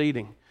more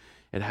seating.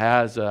 It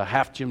has a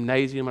half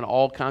gymnasium and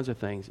all kinds of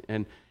things.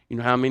 And you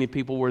know how many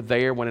people were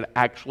there when it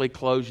actually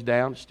closed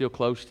down? It's still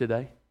closed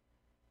today?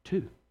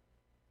 2.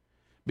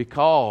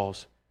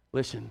 Because,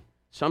 listen,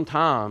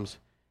 sometimes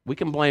we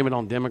can blame it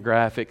on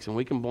demographics and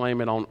we can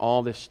blame it on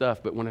all this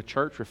stuff, but when a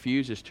church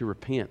refuses to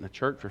repent and the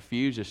church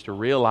refuses to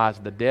realize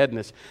the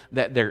deadness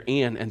that they're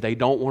in and they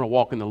don't want to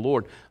walk in the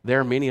Lord, there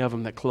are many of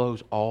them that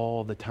close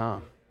all the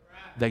time.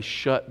 They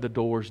shut the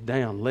doors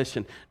down.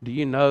 Listen, do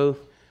you know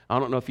I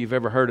don't know if you've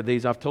ever heard of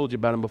these. I've told you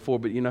about them before,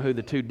 but you know who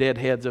the two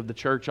deadheads of the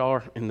church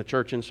are in the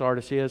church in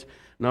Sardis is?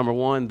 Number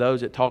one,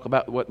 those that talk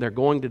about what they're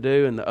going to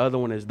do, and the other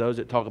one is those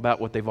that talk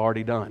about what they've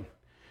already done.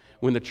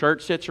 When the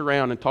church sits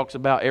around and talks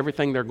about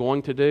everything they're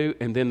going to do,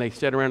 and then they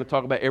sit around and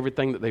talk about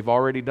everything that they've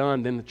already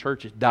done, then the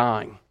church is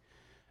dying.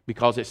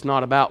 Because it's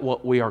not about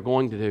what we are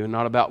going to do,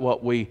 not about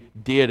what we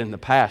did in the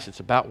past. It's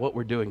about what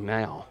we're doing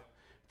now.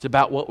 It's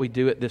about what we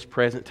do at this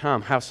present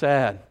time. How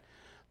sad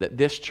that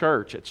this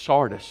church at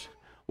Sardis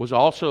was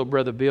also,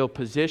 Brother Bill,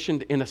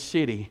 positioned in a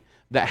city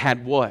that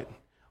had what?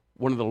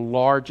 One of the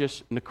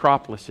largest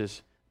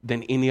necropolises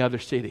than any other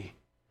city.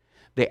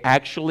 They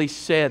actually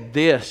said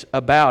this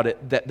about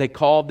it, that they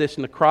called this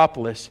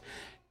necropolis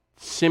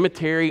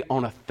cemetery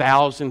on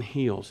 1,000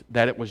 hills,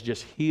 that it was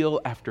just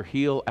hill after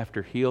hill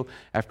after hill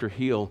after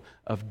hill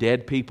of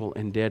dead people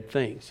and dead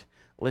things.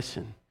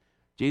 Listen,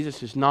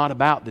 Jesus is not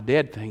about the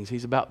dead things.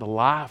 He's about the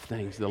live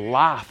things, the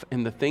life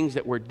and the things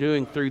that we're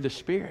doing through the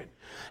Spirit.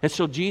 And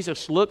so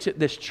Jesus looks at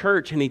this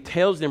church and he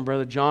tells them,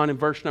 Brother John, in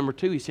verse number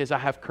 2, he says, I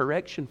have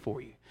correction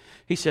for you.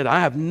 He said, I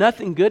have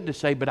nothing good to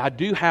say, but I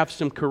do have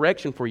some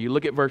correction for you.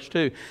 Look at verse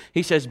 2.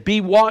 He says, be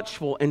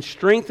watchful and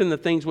strengthen the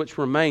things which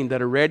remain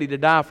that are ready to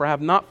die, for I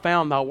have not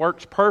found thy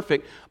works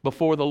perfect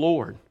before the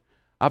Lord.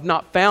 I've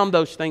not found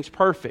those things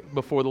perfect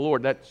before the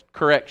Lord. That's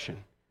correction.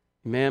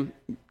 Amen.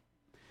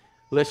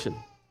 Listen,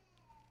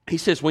 he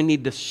says we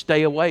need to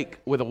stay awake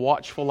with a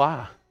watchful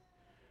eye.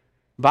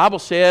 The Bible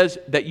says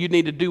that you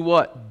need to do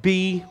what?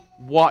 Be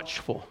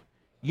watchful.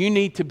 You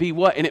need to be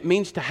what? And it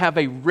means to have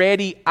a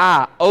ready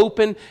eye,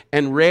 open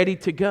and ready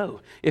to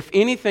go. If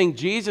anything,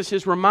 Jesus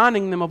is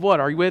reminding them of what?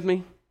 Are you with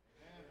me?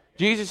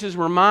 Jesus is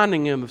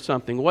reminding them of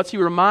something. What's He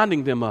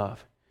reminding them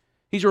of?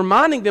 He's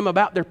reminding them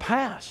about their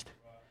past.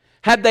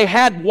 Had they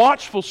had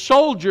watchful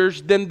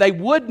soldiers, then they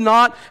would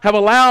not have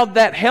allowed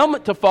that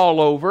helmet to fall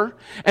over,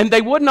 and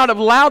they would not have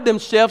allowed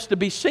themselves to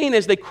be seen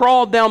as they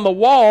crawled down the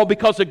wall,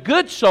 because a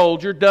good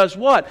soldier does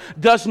what?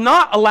 Does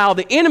not allow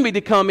the enemy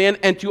to come in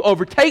and to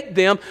overtake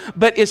them,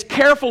 but is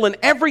careful in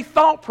every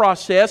thought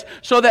process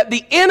so that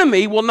the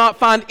enemy will not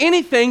find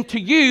anything to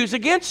use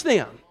against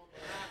them.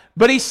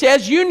 But he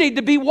says you need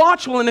to be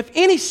watchful. And if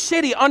any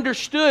city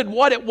understood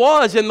what it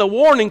was in the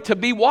warning to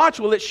be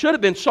watchful, it should have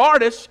been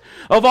Sardis.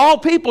 Of all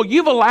people,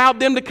 you've allowed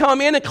them to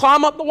come in and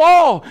climb up the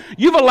wall.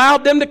 You've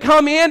allowed them to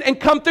come in and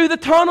come through the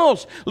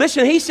tunnels.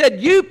 Listen, he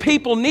said, you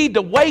people need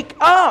to wake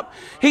up.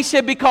 He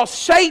said, because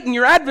Satan,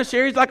 your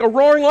adversary, is like a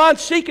roaring lion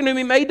seeking whom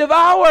he may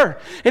devour.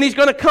 And he's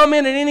going to come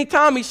in at any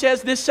time. He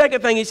says this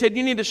second thing. He said,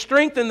 you need to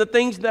strengthen the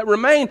things that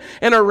remain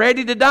and are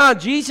ready to die.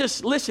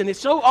 Jesus, listen, it's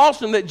so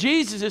awesome that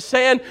Jesus is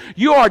saying,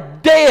 you are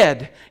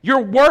dead. Your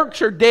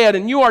works are dead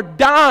and you are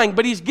dying.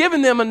 But he's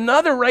given them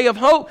another ray of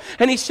hope.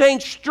 And he's saying,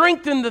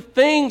 strengthen the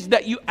things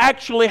that you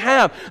actually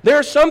have. There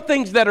are some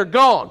things that are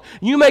gone.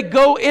 You may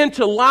go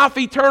into life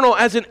eternal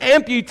as an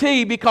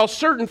amputee because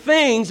certain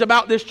things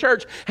about this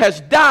church has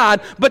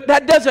died. But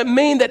that doesn't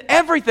mean that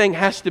everything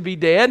has to be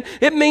dead.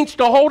 It means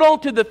to hold on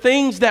to the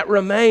things that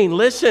remain.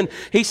 Listen,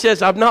 he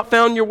says, I've not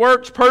found your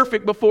works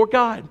perfect before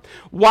God.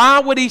 Why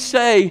would he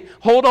say,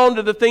 hold on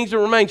to the things that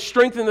remain,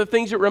 strengthen the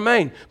things that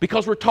remain?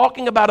 Because we're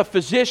talking about a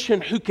physician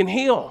who can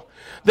heal.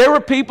 There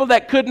were people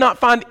that could not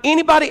find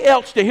anybody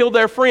else to heal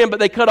their friend, but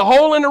they cut a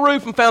hole in the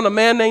roof and found a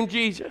man named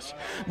Jesus.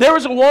 There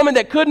was a woman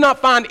that could not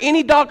find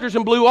any doctors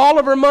and blew all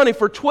of her money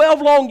for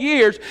 12 long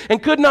years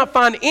and could not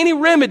find any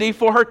remedy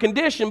for her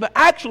condition. But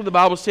actually, the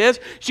Bible says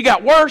she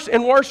got worse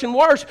and worse and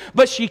worse.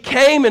 But she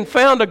came and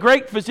found a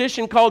great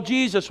physician called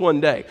Jesus one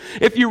day.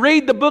 If you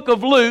read the book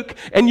of Luke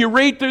and you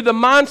read through the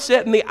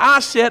mindset and the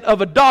eyeset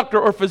of a doctor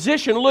or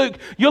physician Luke,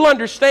 you'll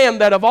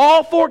understand that of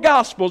all four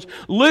Gospels,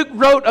 Luke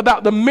wrote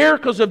about the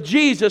miracles of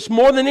Jesus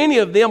more than any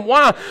of them.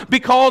 Why?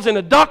 Because in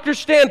a doctor's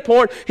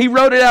standpoint, he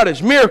wrote it out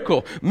as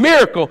miracle,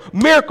 miracle,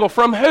 miracle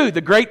from who?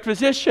 The great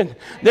physician.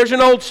 There's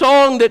an old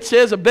song that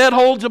says a bed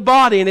holds a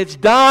body and it's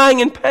dying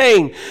in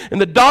pain. And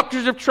the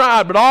doctors have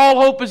tried, but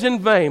all hope is in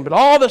vain. But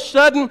all of a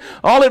sudden,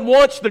 all at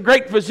once, the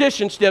great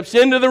physician steps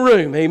into the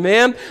room.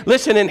 Amen?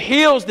 Listen, and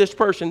heals this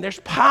person. There's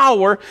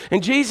power.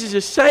 And Jesus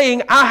is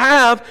saying, I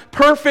have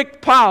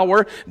perfect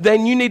power.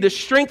 Then you need to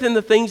strengthen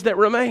the things that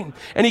remain.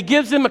 And he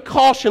gives them a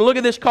caution. Look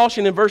at this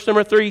caution in verse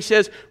number 3. He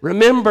says,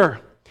 remember.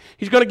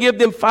 He's going to give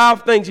them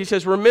 5 things. He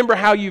says, remember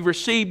how you've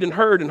received and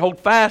heard, and hold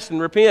fast and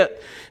repent.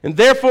 And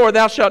therefore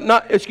thou shalt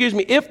not,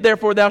 if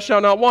therefore thou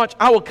shalt not watch,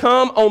 I will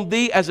come on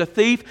thee as a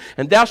thief,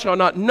 and thou shalt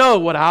not know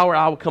what hour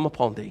I will come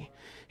upon thee.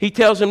 He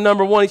tells them,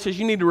 number 1, he says,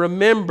 you need to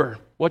remember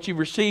what you've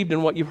received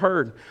and what you've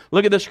heard.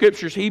 Look at the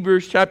scriptures,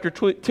 Hebrews chapter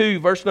 2,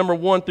 verse number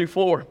 1 through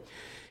 4.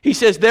 He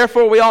says,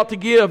 therefore we ought to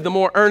give the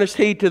more earnest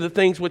heed to the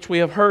things which we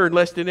have heard,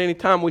 lest at any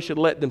time we should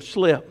let them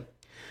slip.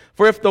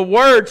 For if the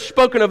word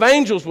spoken of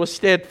angels was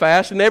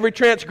steadfast, and every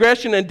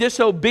transgression and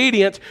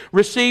disobedience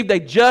received a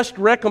just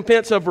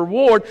recompense of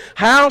reward,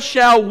 how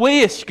shall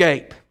we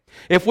escape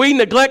If we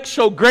neglect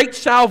so great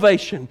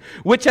salvation,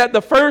 which at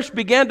the first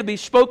began to be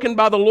spoken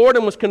by the Lord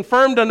and was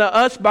confirmed unto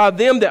us by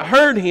them that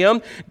heard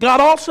him,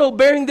 God also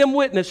bearing them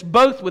witness,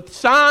 both with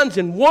signs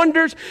and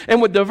wonders and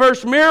with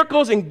diverse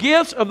miracles and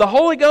gifts of the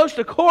Holy Ghost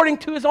according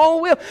to his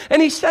own will. And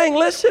he's saying,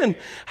 listen,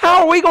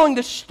 how are we going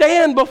to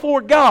stand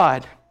before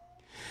God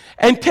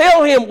and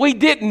tell him we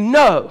didn't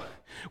know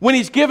when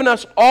he's given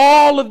us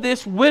all of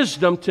this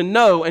wisdom to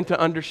know and to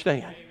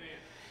understand?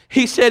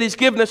 He said he's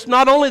given us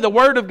not only the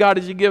Word of God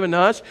has he given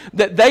us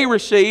that they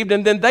received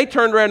and then they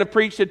turned around and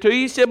preached it to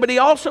you. He said, but he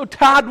also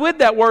tied with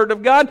that Word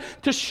of God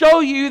to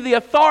show you the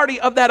authority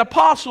of that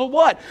apostle.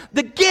 What?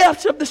 The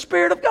gifts of the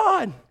Spirit of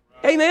God.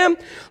 Amen?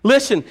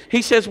 Listen,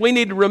 he says we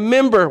need to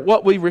remember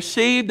what we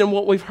received and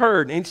what we've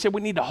heard. And he said we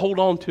need to hold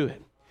on to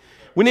it.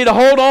 We need to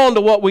hold on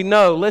to what we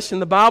know. Listen,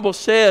 the Bible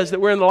says that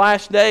we're in the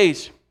last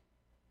days.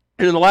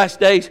 And in the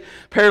last days,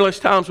 perilous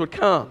times would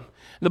come.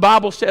 The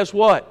Bible says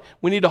what?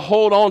 We need to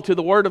hold on to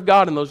the Word of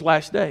God in those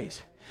last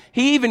days.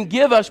 He even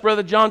give us,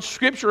 Brother John,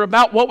 scripture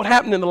about what would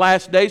happen in the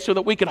last days so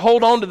that we could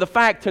hold on to the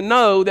fact to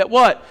know that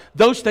what?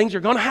 Those things are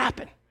going to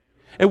happen.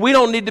 And we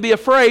don't need to be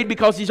afraid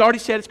because he's already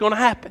said it's going to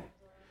happen.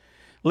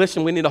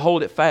 Listen, we need to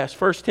hold it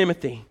fast. 1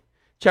 Timothy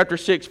chapter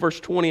 6, verse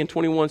 20 and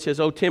 21 says,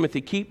 O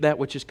Timothy, keep that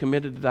which is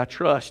committed to thy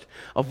trust.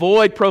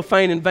 Avoid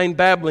profane and vain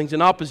babblings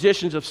and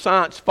oppositions of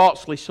science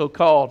falsely so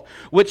called,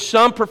 which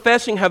some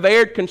professing have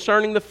erred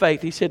concerning the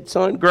faith. He said,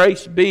 son,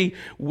 grace be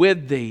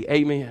with thee.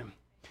 Amen.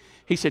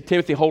 He said,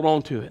 Timothy, hold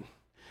on to it.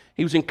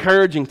 He was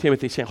encouraging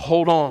Timothy, saying,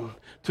 hold on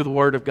to the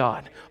Word of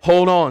God.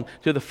 Hold on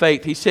to the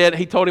faith.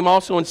 He told him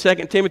also in 2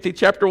 Timothy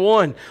chapter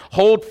 1,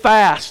 hold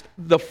fast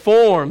the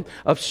form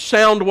of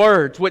sound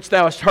words which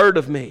thou hast heard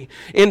of me,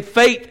 in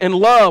faith and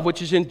love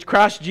which is in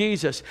Christ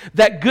Jesus.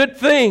 That good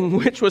thing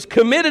which was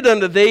committed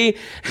unto thee,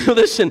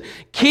 listen,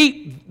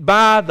 keep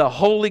by the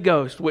Holy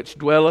Ghost which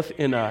dwelleth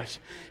in us.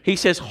 He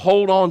says,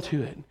 hold on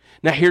to it.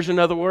 Now here's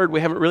another word. We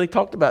haven't really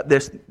talked about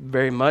this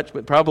very much,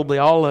 but probably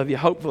all of you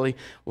hopefully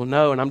will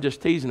know, and I'm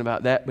just teasing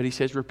about that, but he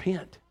says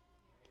repent.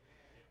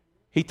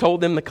 He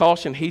told them the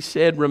caution. He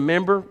said,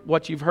 remember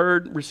what you've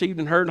heard, received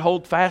and heard,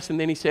 hold fast. And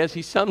then he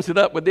sums it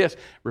up with this,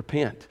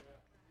 repent.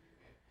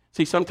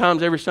 See,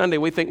 sometimes every Sunday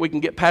we think we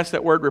can get past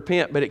that word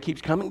repent, but it keeps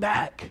coming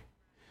back.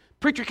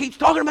 Preacher keeps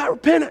talking about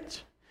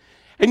repentance.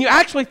 And you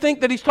actually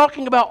think that he's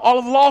talking about all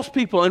of the lost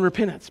people in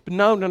repentance. But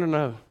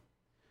no.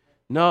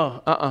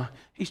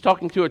 He's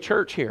talking to a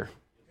church here.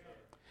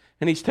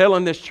 And he's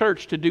telling this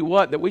church to do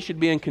what? That we should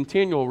be in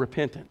continual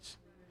repentance.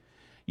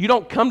 You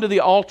don't come to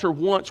the altar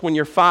once when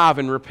you're 5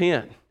 and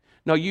repent.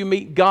 No, you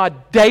meet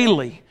God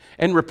daily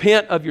and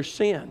repent of your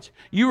sins.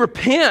 You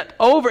repent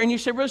over, and you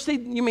say, well,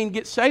 Steve, you mean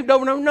get saved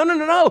over and over?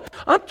 No.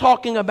 I'm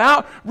talking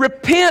about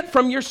repent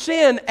from your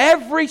sin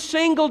every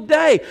single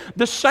day.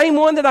 The same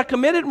one that I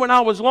committed when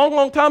I was a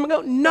long time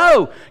ago?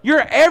 No,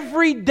 your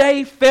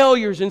everyday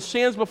failures and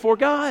sins before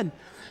God.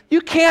 You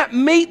can't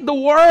meet the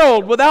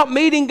world without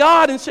meeting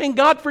God and saying,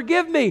 God,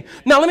 forgive me.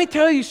 Now, let me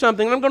tell you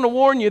something. I'm going to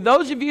warn you.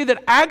 Those of you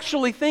that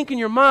actually think in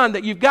your mind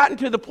that you've gotten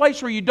to the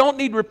place where you don't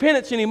need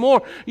repentance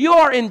anymore, you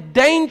are in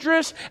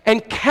dangerous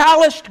and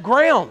calloused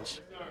grounds.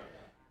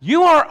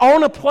 You are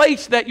on a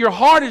place that your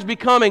heart is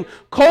becoming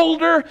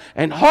colder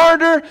and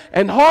harder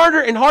and harder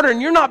and harder,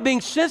 and you're not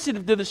being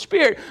sensitive to the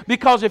Spirit,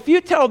 because if you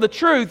tell the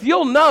truth,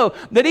 you'll know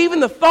that even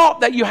the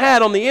thought that you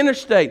had on the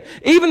interstate,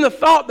 even the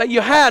thought that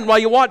you had while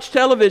you watched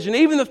television,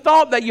 even the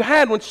thought that you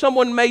had when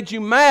someone made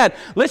you mad,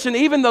 listen,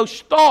 even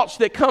those thoughts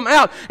that come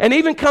out and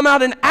even come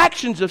out in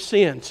actions of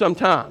sin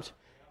sometimes,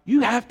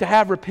 you have to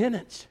have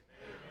repentance.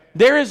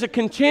 There is a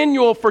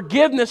continual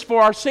forgiveness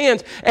for our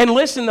sins. And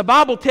listen, the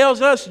Bible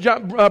tells us,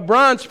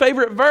 Brian's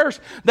favorite verse,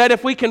 that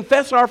if we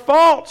confess our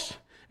faults,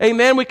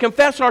 amen, we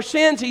confess our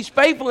sins, He's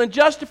faithful and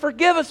just to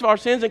forgive us of our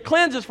sins and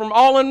cleanse us from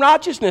all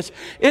unrighteousness.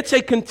 It's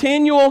a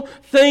continual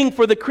thing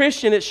for the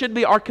Christian. It should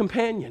be our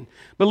companion.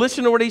 But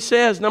listen to what he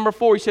says. Number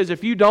 4, he says,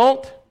 if you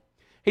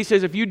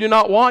do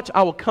not watch,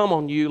 I will come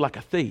on you like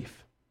a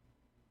thief.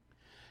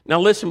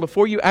 Now listen,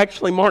 before you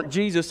actually mark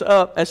Jesus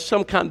up as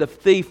some kind of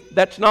thief,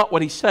 that's not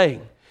what he's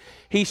saying.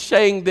 He's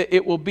saying that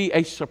it will be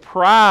a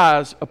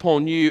surprise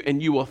upon you and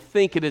you will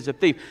think it is a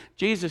thief.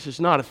 Jesus is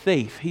not a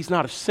thief. He's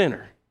not a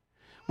sinner.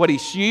 What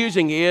he's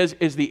using is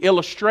the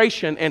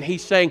illustration, and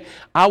he's saying,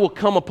 I will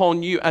come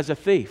upon you as a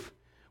thief.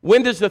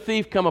 When does the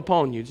thief come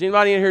upon you? Does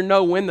anybody in here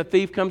know when the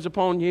thief comes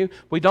upon you?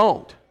 We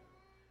don't.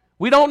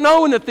 We don't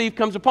know when the thief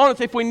comes upon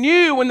us. If we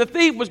knew when the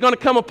thief was going to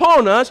come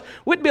upon us,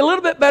 we'd be a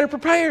little bit better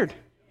prepared.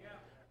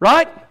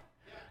 Right?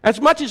 As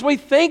much as we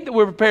think that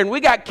we're prepared, and we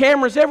got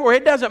cameras everywhere,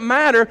 it doesn't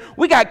matter.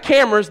 We got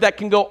cameras that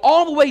can go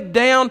all the way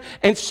down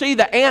and see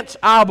the ant's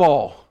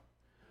eyeball.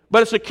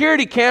 But a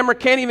security camera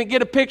can't even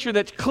get a picture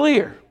that's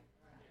clear.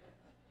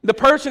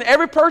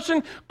 Every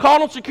person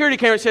caught on security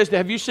camera says,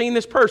 have you seen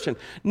this person?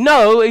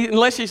 No,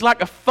 unless he's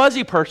like a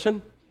fuzzy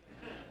person.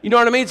 You know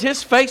what I mean? Is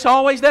his face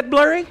always that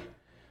blurry?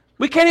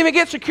 We can't even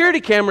get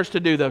security cameras to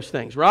do those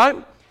things, right?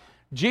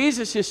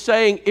 Jesus is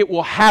saying it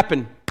will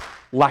happen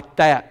like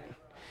that.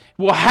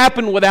 will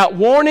happen without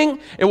warning.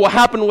 It will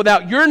happen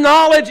without your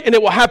knowledge, and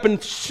it will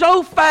happen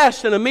so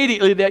fast and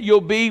immediately that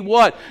you'll be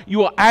what? You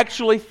will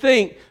actually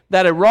think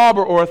that a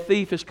robber or a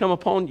thief has come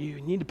upon you.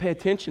 You need to pay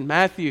attention.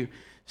 Matthew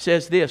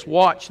says this,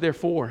 watch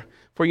therefore,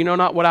 for you know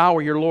not what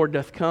hour your Lord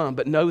doth come.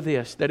 But know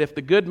this, that if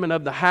the goodman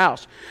of the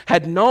house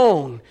had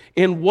known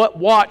in what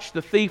watch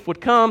the thief would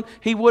come,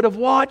 he would have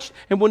watched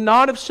and would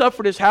not have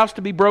suffered his house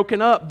to be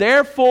broken up.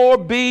 Therefore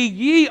be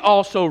ye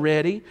also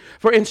ready,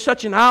 for in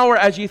such an hour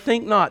as ye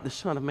think not, the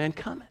Son of Man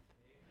cometh.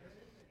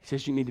 He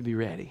says you need to be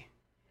ready.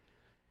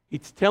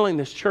 He's telling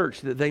this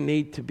church that they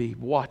need to be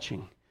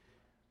watching.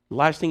 The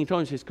last thing he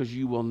told them is because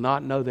you will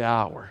not know the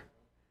hour.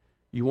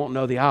 You won't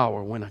know the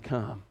hour when I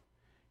come.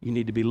 You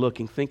need to be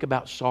looking. Think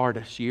about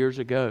Sardis years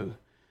ago,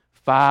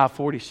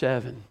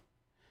 547.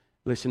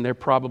 Listen, they're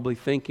probably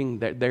thinking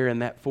that they're in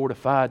that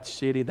fortified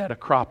city, that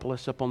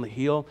Acropolis up on the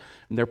hill,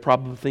 and they're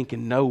probably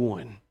thinking no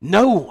one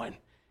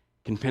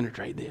can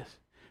penetrate this.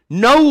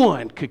 No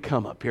one could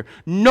come up here.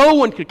 No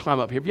one could climb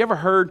up here. Have you ever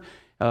heard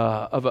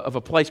of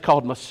a place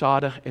called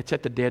Masada? It's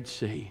at the Dead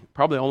Sea.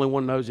 Probably the only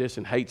one knows this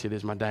and hates it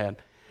is my dad.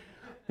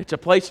 It's a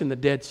place in the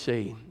Dead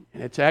Sea.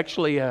 And it's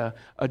actually a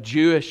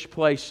Jewish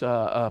place,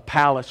 a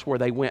palace where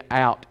they went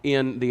out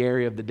in the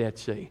area of the Dead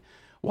Sea.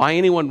 Why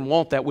anyone would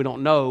want that, we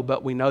don't know,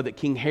 but we know that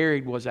King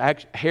Herod was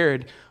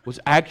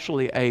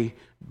actually a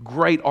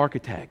great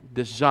architect,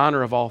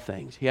 designer of all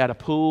things. He had a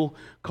pool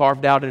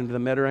carved out into the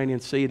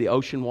Mediterranean Sea. The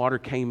ocean water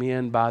came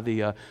in by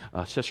the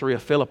Caesarea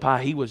Philippi.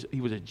 He was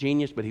a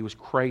genius, but he was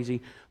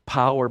crazy.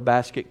 Power,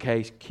 basket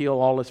case, kill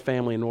all his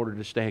family in order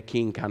to stay a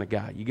king kind of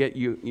guy.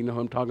 You know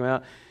who I'm talking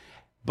about?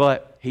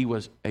 But he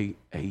was a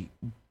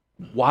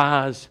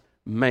wise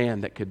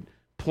man that could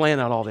plan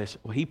out all this.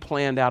 Well, he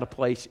planned out a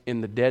place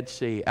in the Dead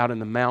Sea, out in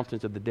the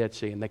mountains of the Dead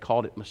Sea, and they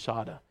called it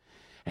Masada.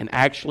 And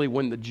actually,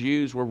 when the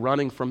Jews were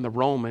running from the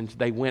Romans,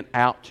 they went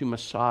out to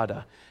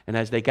Masada. And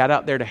as they got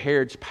out there to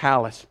Herod's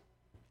palace,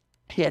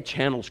 he had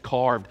channels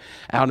carved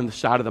out in the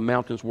side of the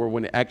mountains where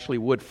when it actually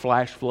would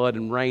flash flood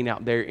and rain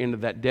out there into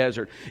that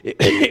desert,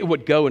 it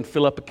would go and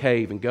fill up a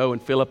cave and go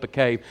and fill up a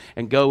cave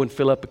and go and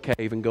fill up a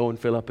cave and go and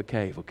fill up a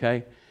cave,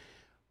 okay?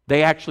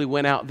 They actually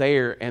went out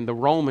there and the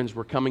Romans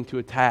were coming to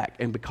attack.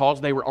 And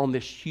because they were on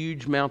this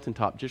huge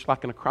mountaintop, just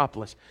like an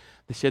Acropolis,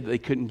 they said that they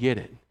couldn't get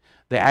it.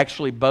 They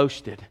actually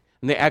boasted.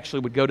 And they actually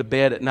would go to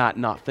bed at night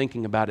not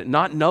thinking about it,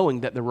 not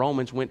knowing that the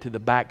Romans went to the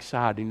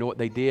backside. You know what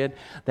they did?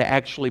 They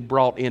actually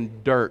brought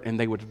in dirt, and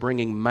they were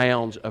bringing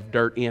mounds of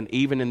dirt in,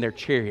 even in their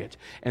chariots.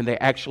 And they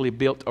actually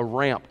built a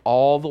ramp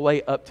all the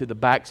way up to the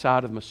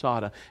backside of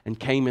Masada and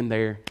came in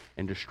there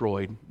and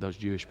destroyed those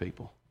Jewish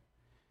people.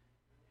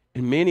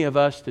 And many of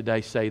us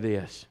today say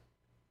this,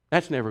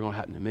 that's never going to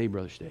happen to me,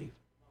 Brother Steve.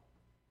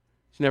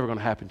 It's never going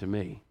to happen to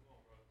me.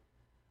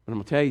 But I'm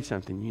going to tell you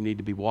something, you need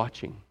to be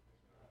watching.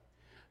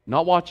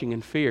 Not watching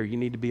in fear, you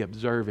need to be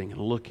observing and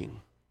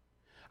looking.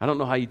 I don't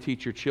know how you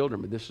teach your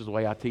children, but this is the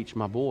way I teach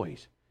my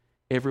boys.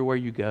 Everywhere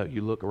you go,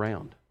 you look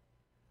around.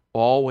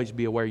 Always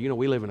be aware. You know,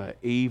 we live in an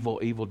evil,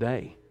 evil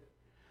day.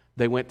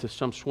 They went to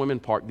some swimming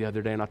park the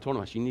other day, and I told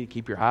them, I said, you need to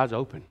keep your eyes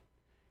open.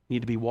 You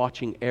need to be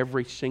watching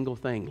every single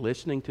thing,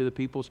 listening to the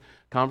people's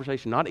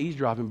conversation, not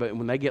eavesdropping, but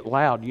when they get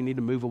loud, you need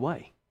to move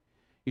away.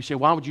 You say,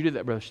 why would you do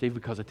that, Brother Steve?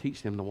 Because I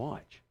teach them to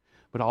watch.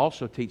 But I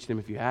also teach them,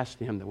 if you ask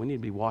them, that we need to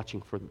be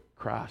watching for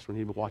Christ. We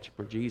need to be watching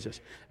for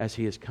Jesus as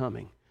He is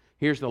coming.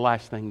 Here's the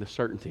last thing, the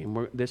certainty.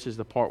 And this is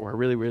the part where I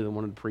really, really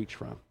wanted to preach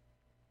from.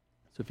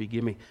 So if you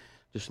give me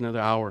just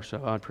another hour or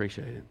so, I'd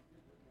appreciate it.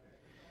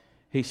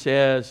 He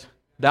says,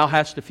 thou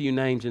hast a few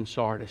names in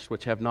Sardis,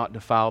 which have not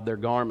defiled their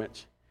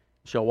garments,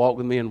 shall walk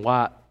with me in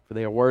white, for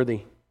they are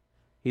worthy.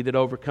 He that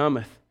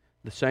overcometh,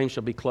 the same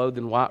shall be clothed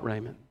in white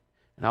raiment.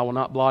 And I will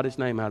not blot his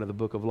name out of the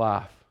book of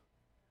life,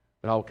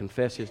 but I will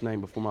confess his name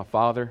before my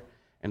Father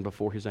and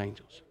before his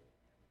angels.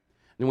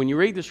 And when you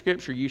read the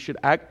Scripture, you should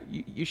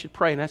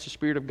pray, and that's the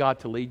Spirit of God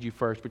to lead you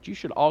first. But you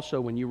should also,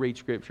 when you read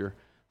Scripture,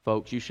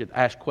 folks, you should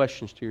ask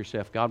questions to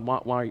yourself. God,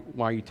 why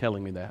are you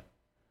telling me that?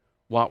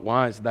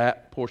 Why is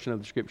that portion of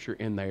the Scripture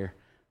in there?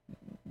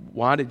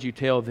 Why did you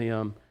tell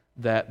them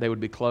that they would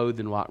be clothed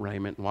in white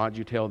raiment? And why did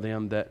you tell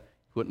them that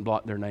you wouldn't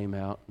blot their name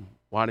out? And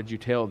why did you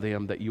tell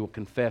them that you will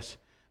confess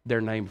their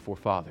name before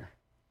Father?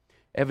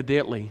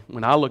 Evidently,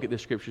 when I look at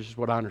this Scripture, this is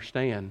what I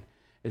understand,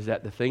 is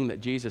that the thing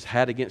that Jesus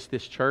had against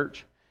this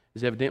church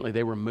is evidently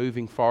they were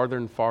moving farther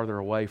and farther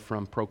away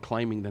from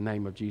proclaiming the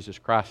name of Jesus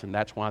Christ, and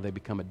that's why they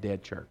become a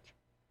dead church.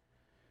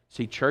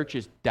 See,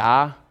 churches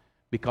die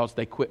because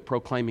they quit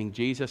proclaiming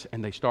Jesus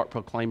and they start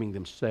proclaiming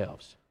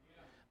themselves.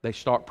 They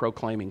start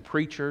proclaiming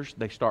preachers,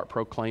 they start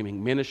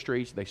proclaiming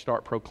ministries, they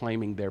start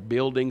proclaiming their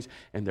buildings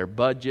and their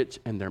budgets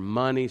and their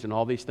monies and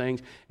all these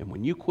things. And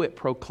when you quit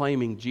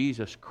proclaiming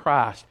Jesus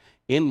Christ,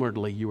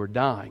 inwardly you are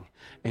dying.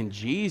 And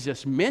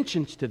Jesus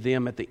mentions to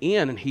them at the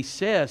end, and He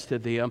says to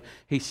them,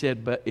 He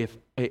said, but if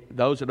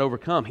those that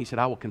overcome, He said,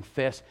 I will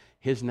confess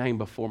His name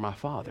before my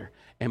Father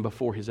and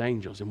before His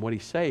angels. And what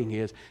He's saying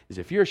is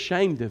if you're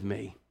ashamed of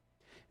me,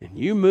 And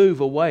you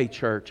move away,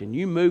 church, and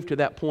you move to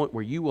that point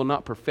where you will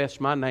not profess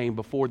my name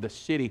before the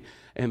city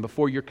and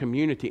before your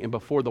community and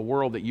before the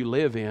world that you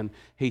live in,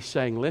 he's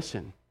saying,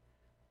 listen,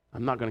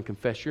 I'm not going to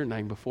confess your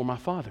name before my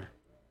Father.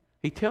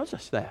 He tells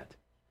us that.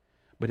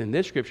 But in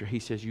this scripture, he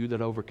says, you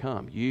that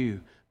overcome,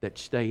 you that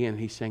stay in.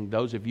 He's saying,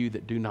 those of you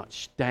that do not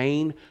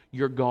stain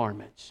your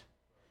garments.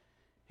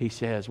 He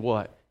says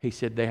what? He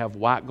said they have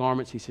white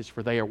garments. He says,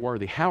 for they are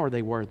worthy. How are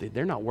they worthy?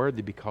 They're not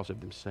worthy because of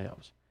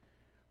themselves.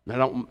 And I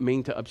don't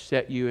mean to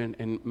upset you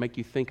and make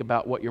you think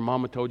about what your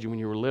mama told you when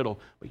you were little,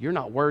 but you're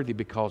not worthy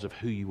because of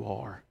who you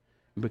are,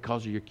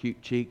 because of your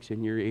cute cheeks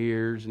and your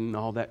ears and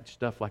all that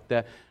stuff like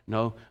that.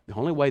 No, the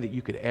only way that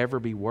you could ever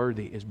be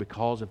worthy is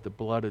because of the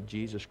blood of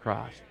Jesus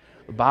Christ.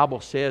 The Bible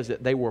says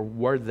that they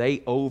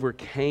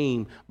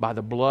overcame by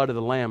the blood of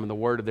the Lamb and the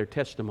word of their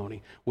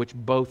testimony, which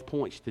both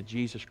points to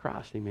Jesus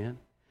Christ. Amen.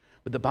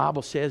 But the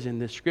Bible says in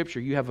this scripture,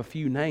 you have a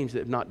few names that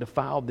have not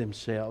defiled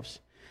themselves.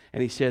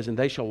 And he says, and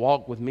they shall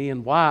walk with me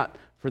in white,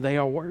 for they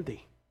are worthy.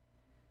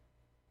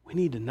 We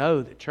need to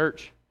know that,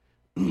 church,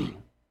 we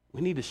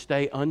need to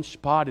stay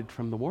unspotted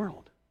from the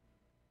world.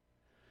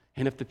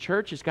 And if the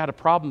church has got a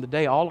problem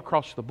today all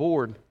across the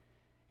board,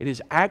 it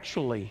is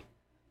actually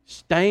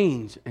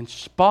stains and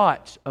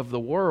spots of the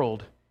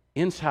world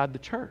inside the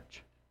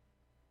church.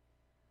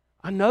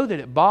 I know that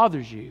it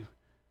bothers you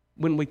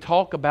when we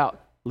talk about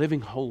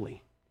living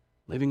holy,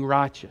 living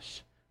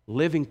righteous,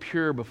 living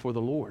pure before the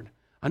Lord.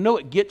 I know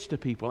it gets to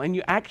people, and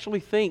you actually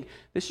think,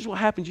 this is what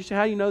happens. You say,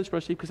 how do you know this,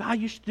 Brother Steve? Because I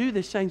used to do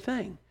this same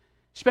thing,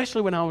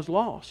 especially when I was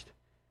lost.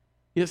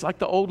 It's like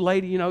the old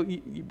lady,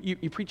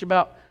 you preach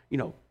about,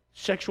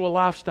 sexual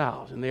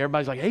lifestyles, and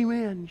everybody's like, hey,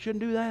 man, you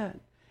shouldn't do that.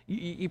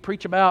 You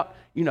preach about,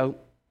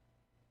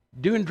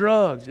 doing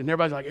drugs, and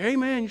everybody's like, hey,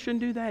 man, you shouldn't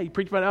do that. You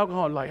preach about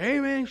alcohol, and like, hey,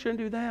 man, you shouldn't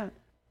do that.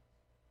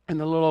 And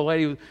the little old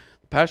lady,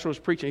 the pastor was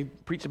preaching, he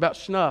preached about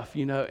snuff,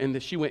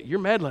 and she went, you're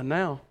meddling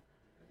now.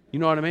 You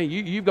know what I mean?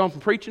 You've gone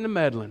from preaching to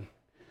meddling.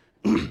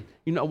 You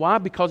know why?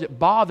 Because it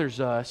bothers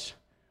us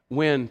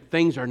when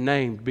things are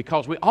named.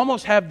 Because we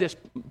almost have this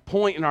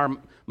point in our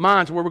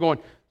minds where we're going,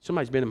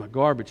 somebody's been in my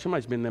garbage.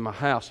 Somebody's been in my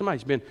house.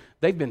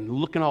 They've been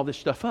looking all this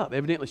stuff up.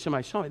 Evidently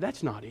somebody saw me.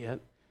 That's not it.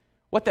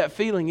 What that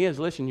feeling is,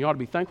 listen, you ought to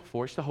be thankful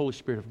for. It's the Holy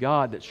Spirit of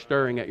God that's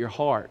stirring at your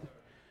heart.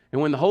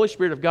 And when the Holy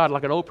Spirit of God,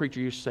 like an old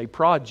preacher used to say,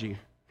 prods you.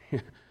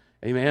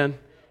 Amen.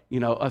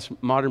 Us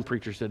modern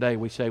preachers today,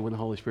 we say when the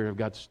Holy Spirit of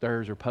God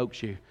stirs or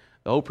pokes you.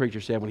 The old preacher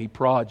said when he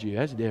prods you.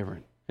 That's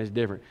different. That's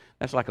different.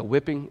 That's like a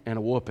whipping and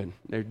a whooping.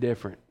 They're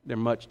different. They're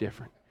much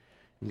different.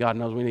 And God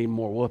knows we need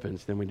more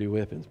whoopings than we do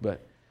whippings.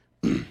 But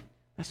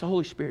that's the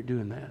Holy Spirit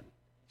doing that.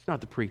 It's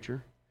not the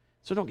preacher.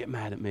 So don't get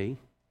mad at me.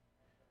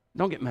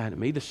 Don't get mad at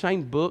me. The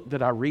same book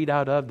that I read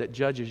out of that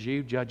judges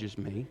you, judges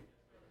me.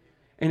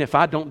 And if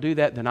I don't do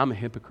that, then I'm a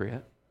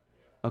hypocrite.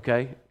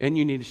 Okay? And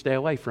you need to stay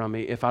away from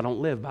me. If I don't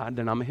live by it,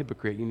 then I'm a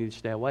hypocrite. You need to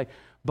stay away.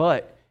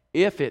 But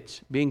if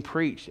it's being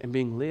preached and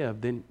being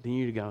lived, then you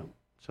need to go,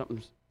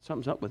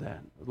 something's up with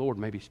that. The Lord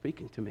may be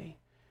speaking to me.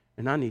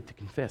 And I need to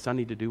confess. I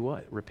need to do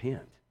what?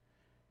 Repent.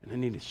 And I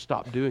need to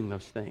stop doing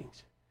those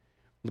things.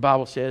 The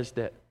Bible says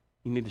that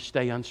you need to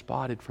stay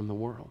unspotted from the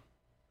world.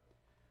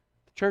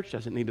 The church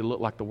doesn't need to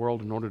look like the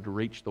world in order to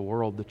reach the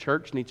world. The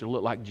church needs to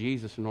look like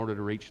Jesus in order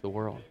to reach the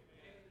world.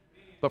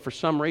 But for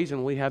some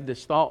reason, we have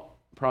this thought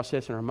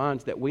process in our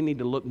minds that we need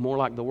to look more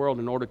like the world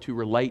in order to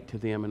relate to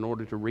them, in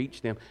order to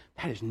reach them.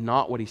 That is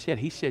not what he said.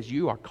 He says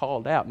you are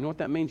called out. You know what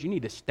that means? You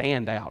need to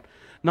stand out.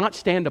 Not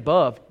stand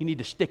above. You need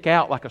to stick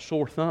out like a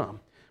sore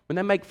thumb. When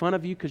they make fun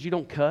of you because you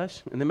don't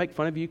cuss, and they make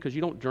fun of you because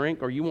you don't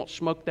drink, or you won't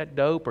smoke that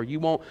dope, or you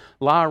won't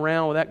lie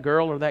around with that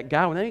girl or that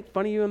guy, when they make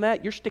fun of you in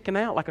that, you're sticking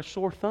out like a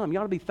sore thumb. You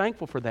ought to be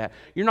thankful for that.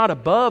 You're not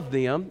above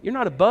them. You're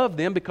not above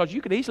them because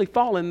you could easily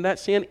fall into that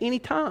sin any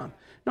time.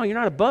 No, you're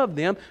not above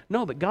them.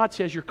 No, but God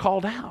says you're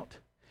called out.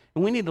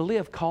 And we need to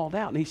live called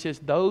out. And he says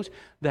those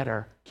that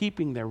are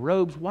keeping their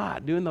robes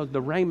white, doing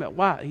the raiment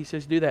white, he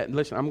says do that. And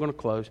listen, I'm going to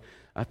close.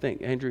 I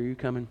think, Andrew, are you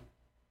coming?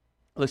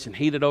 Listen,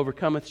 he that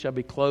overcometh shall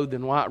be clothed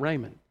in white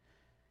raiment.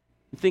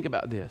 Think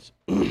about this.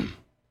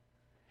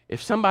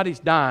 If somebody's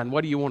dying,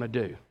 what do you want to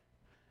do?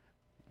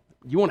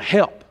 You want to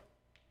help.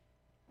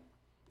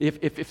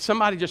 If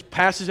somebody just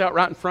passes out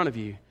right in front of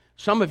you,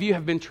 some of you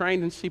have been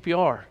trained in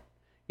CPR.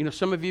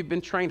 Some of you have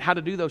been trained how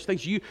to do those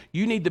things. You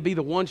need to be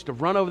the ones to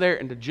run over there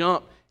and to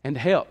jump and to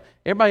help.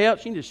 Everybody else,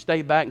 you can just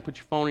stay back and put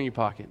your phone in your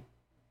pocket.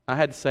 I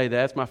had to say that.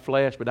 That's my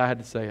flesh, but I had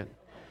to say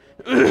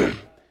it.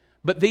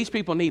 But these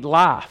people need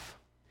life.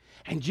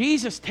 And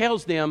Jesus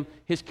tells them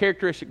his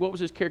characteristic. What was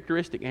his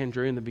characteristic,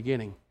 Andrew, in the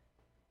beginning?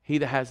 He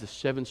that has the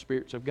 7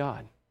 spirits of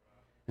God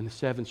and the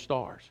 7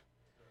 stars.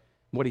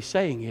 What he's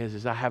saying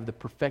is I have the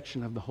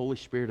perfection of the Holy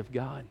Spirit of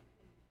God.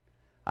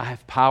 I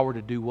have power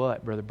to do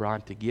what, Brother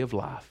Brian? To give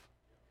life.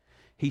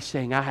 He's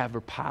saying I have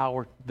the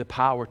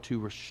power to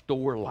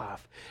restore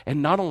life.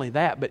 And not only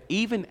that, but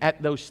even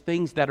at those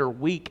things that are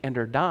weak and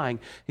are dying,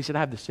 he said, I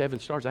have the 7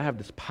 stars. I have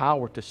this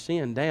power to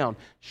send down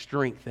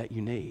strength that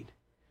you need.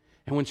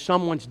 And when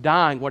someone's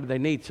dying, what do they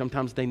need?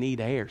 Sometimes they need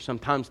air.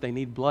 Sometimes they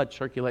need blood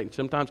circulating.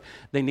 Sometimes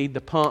they need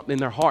the pump in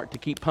their heart to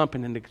keep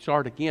pumping and to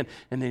start again.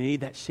 And they need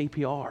that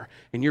CPR.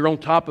 And you're on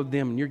top of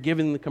them and you're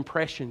giving them the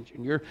compressions.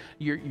 And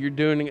you're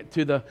doing it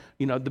to the,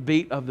 the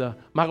beat of the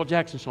Michael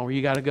Jackson song where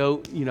you got to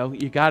go,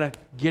 you got to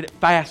get it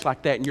fast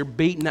like that. And you're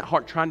beating that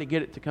heart trying to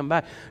get it to come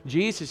back.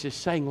 Jesus is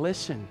saying,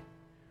 listen,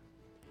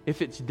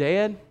 if it's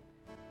dead,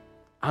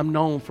 I'm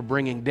known for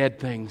bringing dead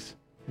things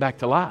back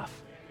to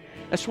life.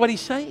 That's what he's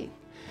saying.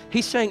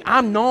 He's saying,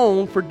 I'm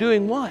known for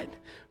doing what?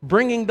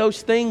 Bringing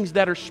those things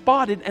that are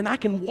spotted, and I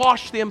can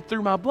wash them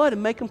through my blood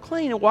and make them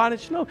clean and white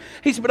as snow.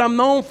 He said, but I'm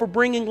known for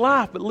bringing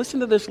life. But listen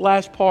to this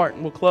last part,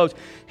 and we'll close.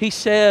 He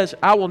says,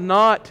 I will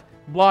not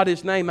blot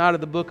his name out of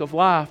the book of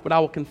life, but I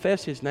will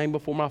confess his name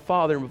before my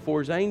Father and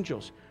before his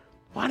angels.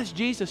 Why does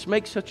Jesus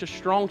make such a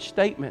strong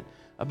statement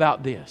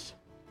about this?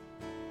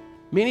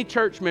 Many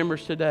church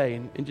members today,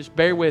 and just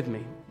bear with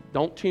me,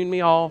 don't tune me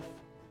off.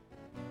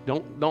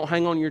 Don't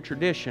hang on your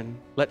tradition.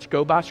 Let's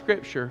go by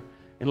Scripture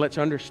and let's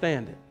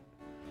understand it.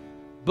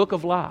 Book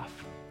of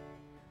life.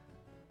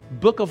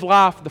 Book of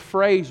life, the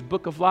phrase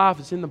book of life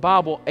is in the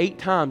Bible 8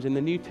 times in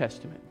the New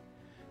Testament,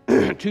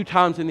 2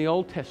 times in the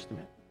Old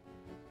Testament.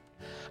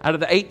 Out of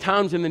the 8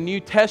 times in the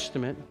New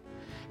Testament,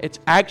 it's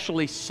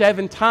actually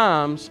 7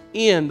 times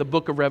in the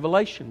book of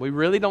Revelation. We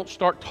really don't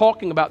start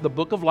talking about the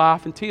book of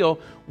life until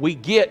we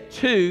get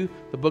to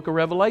the book of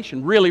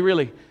Revelation,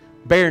 really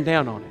bearing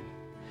down on it.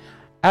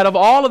 Out of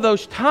all of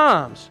those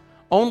times,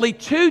 only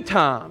 2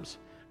 times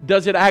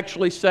does it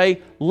actually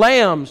say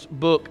Lamb's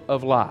book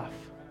of life.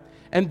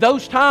 And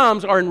those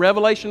times are in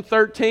Revelation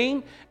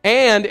 13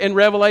 and in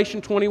Revelation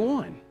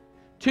 21.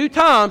 2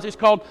 times it's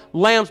called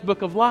Lamb's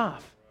book of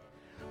life.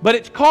 But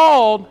it's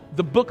called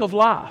the book of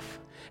life.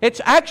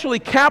 It's actually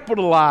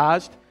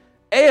capitalized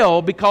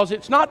L because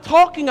it's not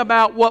talking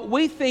about what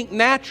we think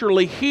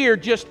naturally here,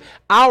 just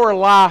our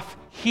life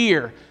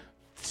here.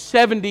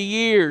 70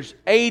 years,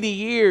 80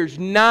 years,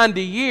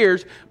 90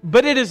 years,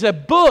 but it is a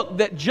book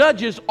that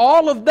judges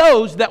all of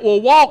those that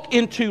will walk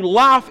into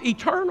life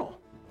eternal.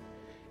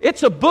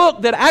 It's a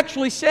book that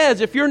actually says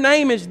if your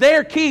name is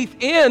there, Keith,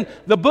 in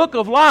the book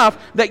of life,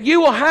 that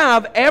you will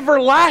have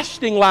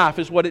everlasting life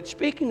is what it's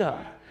speaking of.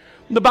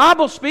 The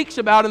Bible speaks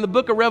about in the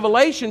book of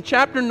Revelation,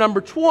 chapter number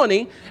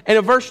 20, and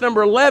in verse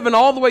number 11,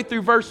 all the way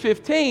through verse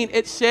 15,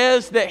 it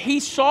says that he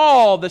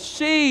saw the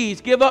seas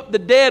give up the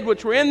dead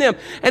which were in them,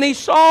 and he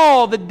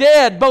saw the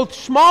dead, both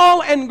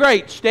small and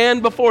great,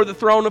 stand before the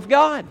throne of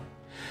God.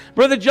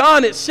 Brother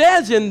John, it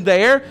says in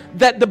there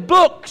that the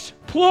books,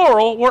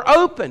 plural, were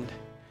opened.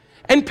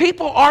 And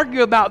people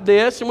argue about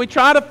this, and we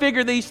try to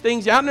figure these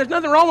things out, and there's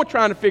nothing wrong with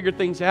trying to figure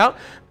things out.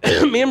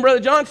 Me and Brother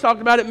John's talked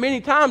about it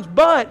many times,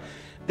 but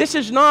this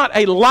is not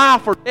a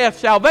life or death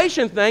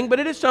salvation thing, but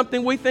it is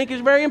something we think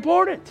is very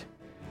important.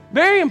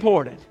 Very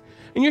important.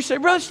 And you say,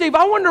 Brother Steve,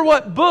 I wonder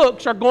what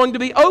books are going to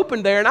be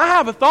opened there. And I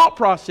have a thought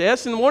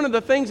process, and one of the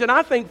things that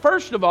I think,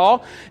 first of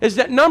all, is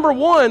that number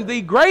one,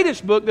 the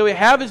greatest book that we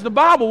have is the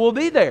Bible will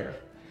be there.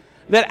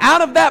 That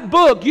out of that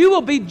book, you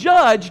will be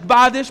judged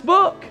by this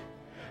book.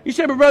 You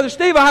say, but Brother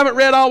Steve, I haven't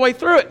read all the way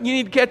through it. You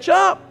need to catch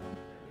up.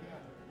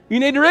 You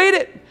need to read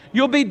it.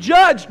 You'll be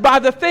judged by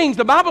the things.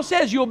 The Bible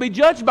says you'll be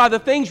judged by the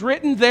things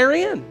written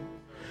therein.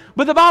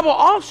 But the Bible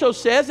also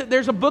says that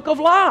there's a book of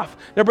life.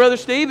 Now, Brother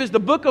Steve, is the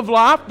book of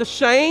life the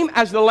same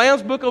as the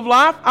Lamb's book of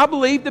life? I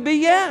believe to be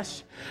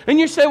yes.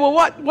 And you say, well,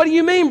 what do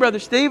you mean, Brother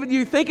Steve? Do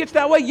you think it's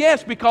that way?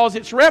 Yes, because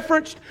it's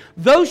referenced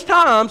those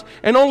times,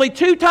 and only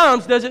 2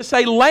 times does it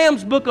say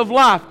Lamb's book of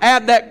life.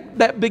 Add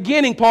that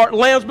beginning part,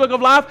 Lamb's book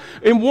of life,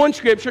 in one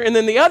scripture, and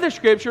then the other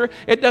scripture,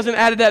 it doesn't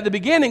add it at the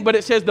beginning, but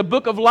it says the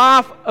book of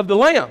life of the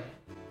Lamb.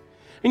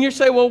 And you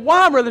say, well,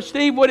 why, Brother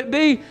Steve, would it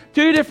be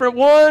 2 different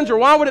ones, or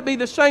why would it be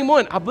the same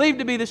one? I believe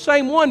to be the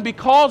same one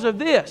because of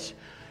this.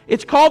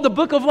 It's called the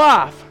book of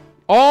life,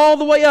 all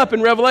the way up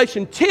in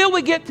Revelation, till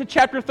we get to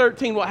chapter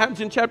 13. What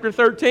happens in chapter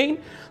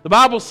 13? The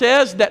Bible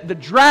says that the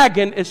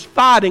dragon is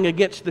fighting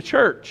against the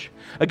church,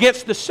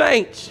 against the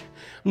saints.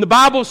 And the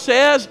Bible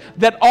says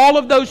that all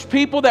of those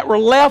people that were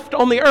left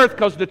on the earth,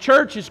 because the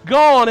church is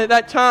gone at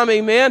that time,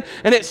 amen,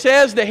 and it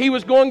says that he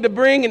was going to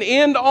bring an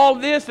end to all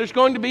this. There's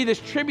going to be this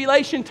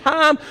tribulation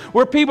time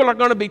where people are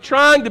going to be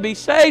trying to be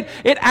saved.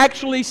 It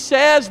actually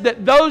says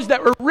that those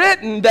that were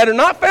written, that are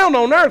not found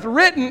on earth,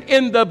 written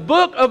in the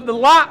book of the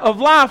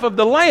life of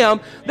the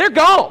Lamb, they're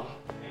gone.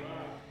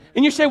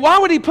 And you say, why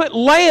would he put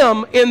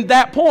Lamb in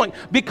that point?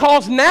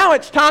 Because now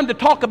it's time to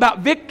talk about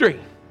victory.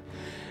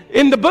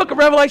 In the book of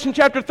Revelation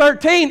chapter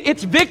 13,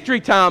 it's victory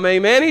time,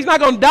 amen. He's not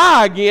going to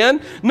die again.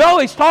 No,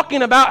 he's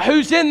talking about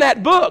who's in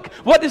that book.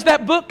 What does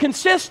that book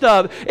consist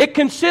of? It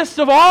consists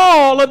of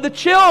all of the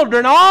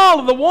children, all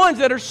of the ones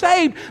that are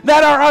saved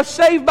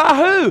by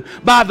who?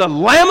 By the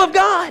Lamb of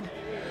God.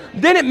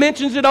 Then it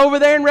mentions it over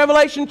there in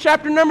Revelation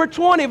chapter number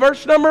 20,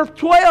 verse number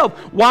 12.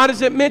 Why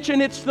does it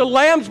mention it's the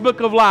Lamb's book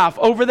of life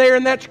over there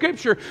in that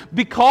scripture?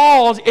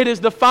 Because it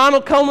is the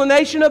final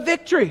culmination of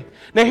victory.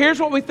 Now here's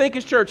what we think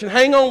is church, and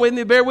hang on with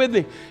me, bear with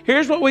me.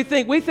 Here's what we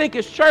think. We think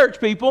it's church,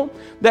 people,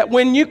 that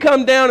when you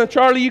come down, and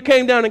Charlie, you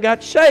came down and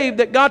got saved,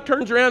 that God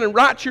turns around and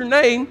writes your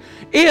name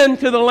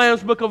into the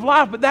Lamb's book of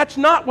life. But that's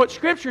not what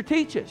Scripture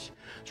teaches.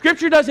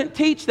 Scripture doesn't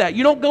teach that.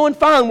 You don't go and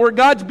find where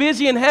God's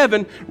busy in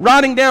heaven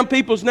writing down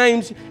people's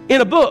names in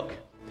a book.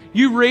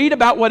 You read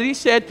about what He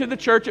said to the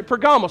church at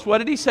Pergamos. What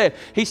did He say?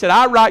 He said,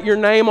 I write your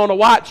name on a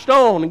white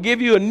stone and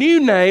give you a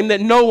new name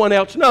that no one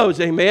else knows.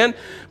 Amen?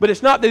 But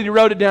it's not that He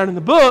wrote it down in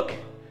the book.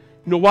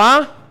 You know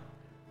why?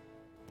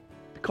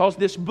 Because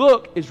this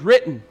book is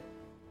written.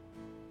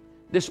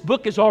 This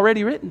book is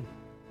already written.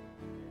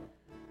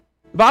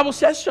 The Bible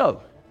says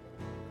so.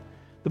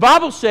 The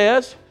Bible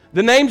says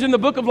the names in the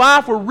book of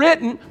life were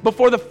written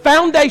before the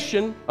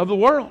foundation of the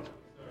world.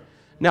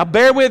 Now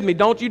bear with me.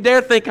 Don't you dare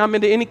think I'm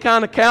into any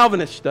kind of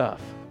Calvinist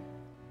stuff.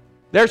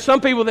 There's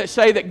some people that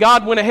say that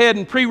God went ahead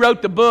and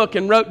pre-wrote the book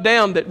and wrote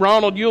down that,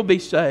 Ronald, you'll be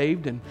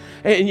saved. And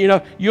you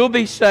know, you'll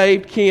be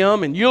saved,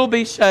 Kim. And you'll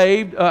be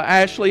saved,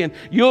 Ashley. And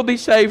you'll be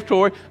saved,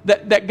 Tori.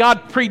 That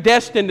God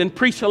predestined and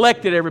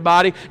pre-selected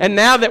everybody. And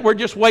now that we're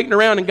just waiting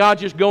around and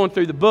God's just going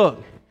through the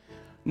book.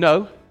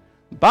 No.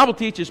 The Bible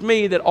teaches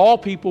me that all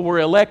people were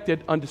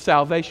elected unto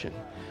salvation.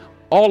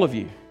 All of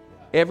you.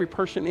 Every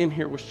person in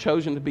here was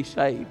chosen to be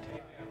saved.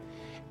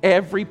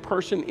 Every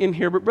person in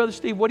here. But Brother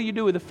Steve, what do you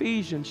do with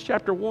Ephesians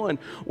chapter 1,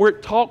 where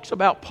it talks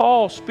about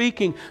Paul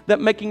speaking that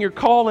making your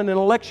call and an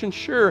election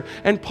sure,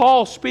 and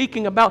Paul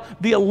speaking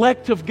about the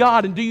elect of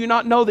God, and do you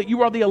not know that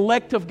you are the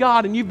elect of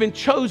God, and you've been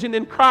chosen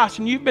in Christ,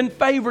 and you've been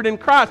favored in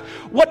Christ?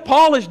 What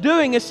Paul is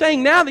doing is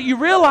saying, now that you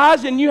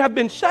realize and you have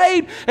been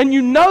saved, and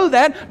you know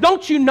that,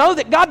 don't you know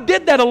that God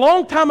did that a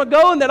long time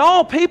ago, and that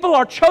all people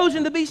are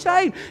chosen to be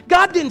saved?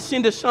 God didn't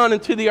send His Son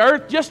into the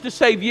earth just to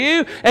save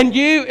you, and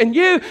you, and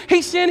you.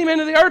 He sent Him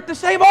into the earth to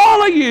save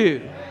all of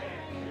you.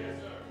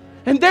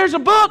 And there's a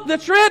book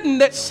that's written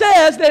that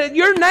says that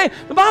your name,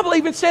 the Bible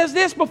even says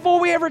this before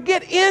we ever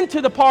get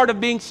into the part of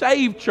being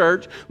saved,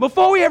 church,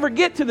 before we ever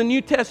get to the New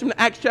Testament,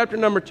 Acts chapter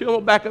number 2, I'm going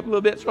to back up a little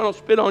bit so I don't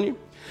spit on you.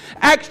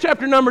 Acts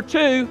chapter number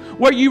 2,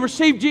 where you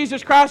receive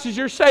Jesus Christ as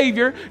your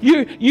Savior,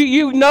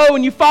 you know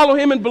and you follow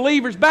Him in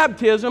believer's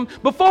baptism.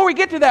 Before we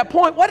get to that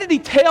point, what did He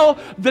tell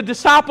the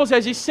disciples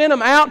as He sent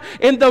them out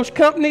in those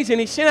companies, and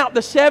He sent out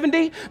the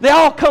 70? They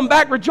all come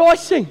back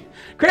rejoicing.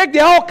 Craig, they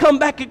all come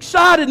back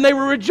excited, and they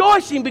were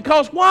rejoicing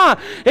because why?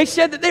 They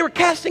said that they were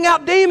casting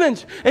out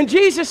demons. And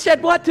Jesus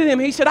said what to them?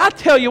 He said, I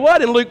tell you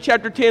what, in Luke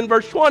chapter 10,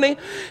 verse 20,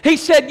 He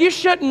said, you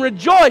shouldn't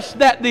rejoice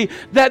that the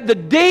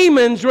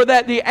demons or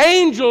that the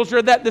angels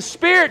or that the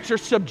spirits are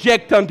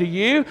subject unto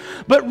you,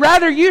 but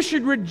rather you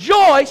should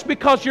rejoice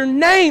because your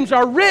names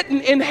are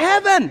written in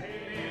heaven.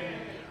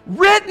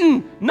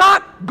 Written,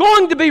 not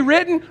going to be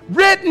written,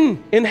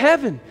 written in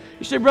heaven.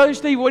 You say, Brother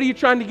Steve, what are you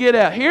trying to get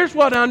at? Here's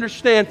what I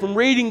understand from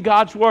reading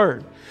God's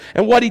Word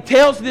and what He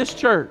tells this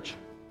church.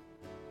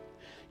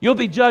 You'll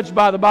be judged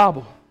by the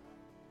Bible.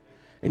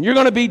 And you're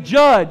going to be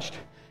judged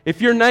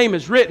if your name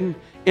is written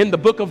in the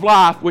book of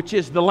life, which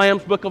is the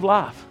Lamb's book of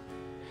life.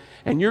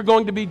 And you're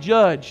going to be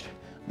judged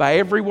by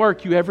every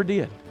work you ever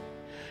did.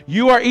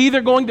 You are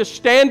either going to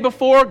stand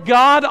before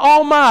God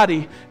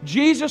Almighty,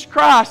 Jesus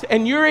Christ,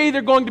 and you're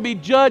either going to be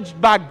judged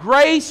by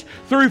grace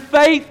through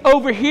faith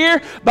over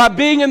here, by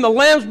being in the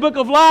Lamb's book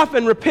of life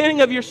and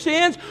repenting of your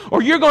sins,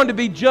 or you're going to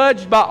be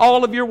judged by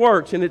all of your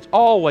works. And it's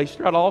always,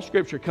 throughout all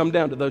Scripture, come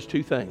down to those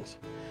two things.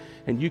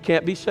 And you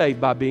can't be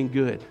saved by being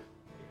good.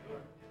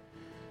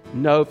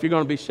 No, if you're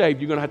going to be saved,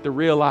 you're going to have to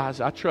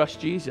realize, I trust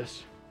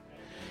Jesus.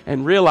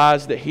 And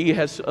realize that He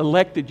has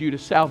elected you to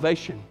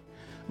salvation.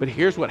 But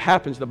here's what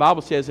happens. The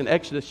Bible says in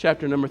Exodus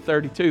chapter number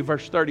 32,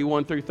 verse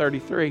 31 through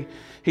 33,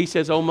 He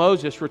says, O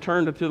Moses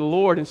returned unto the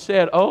Lord and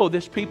said, Oh,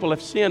 this people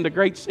have sinned a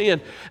great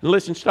sin. And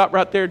listen, stop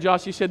right there,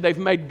 Josh. He said, they've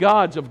made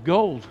gods of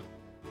gold.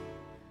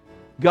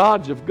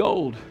 Gods of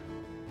gold.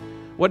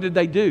 What did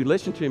they do?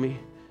 Listen to me.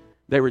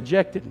 They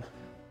rejected.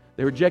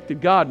 They rejected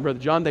God, Brother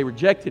John. They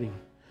rejected Him.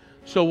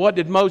 So what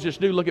did Moses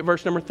do? Look at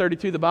verse number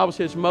 32. The Bible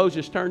says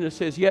Moses turned and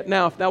says, Yet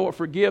now if thou wilt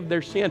forgive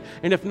their sin,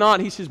 and if not,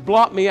 he says,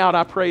 blot me out,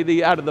 I pray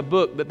thee, out of the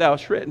book that thou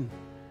hast written.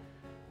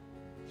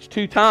 It's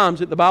 2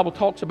 times that the Bible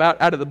talks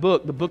about out of the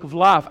book of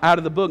life, out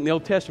of the book in the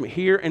Old Testament,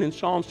 here and in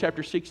Psalms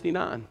chapter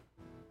 69.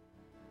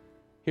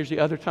 Here's the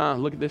other time.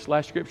 Look at this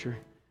last scripture.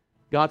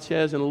 God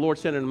says, and the Lord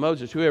said unto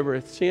Moses, Whoever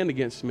hath sinned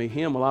against me,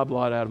 him will I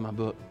blot out of my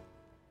book.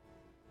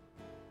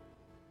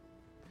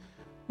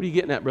 What are you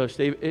getting at, Brother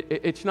Steve?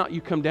 It's not you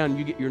come down and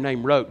you get your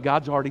name wrote.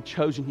 God's already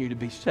chosen you to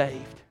be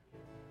saved.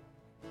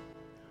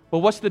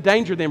 Well, what's the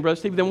danger then, Brother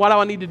Steve? Then why do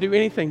I need to do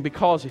anything?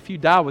 Because if you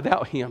die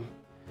without Him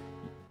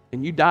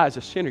and you die as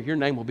a sinner, your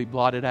name will be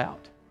blotted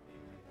out.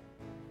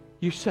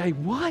 You say,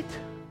 what?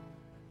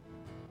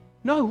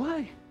 No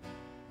way.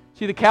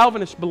 See, the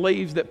Calvinist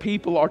believes that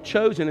people are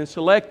chosen and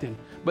selected,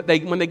 but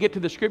when they get to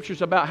the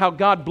Scriptures about how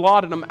God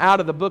blotted them out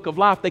of the book of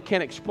life, they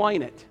can't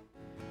explain it.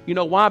 You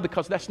know why?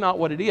 Because that's not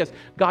what it is.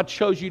 God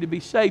chose you to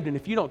be saved, and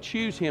if you don't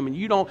choose Him and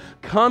you don't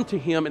come to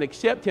Him and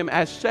accept Him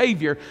as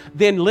Savior,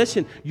 then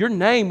listen, your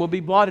name will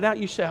be blotted out.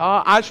 You say,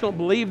 I just don't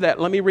believe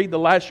that. Let me read the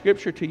last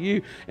scripture to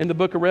you in the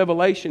book of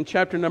Revelation,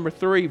 chapter number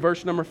 3,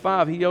 verse number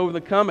 5. He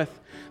overcometh,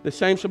 the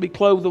same shall be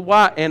clothed with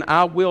white, and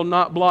I will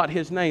not blot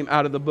his name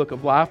out of the book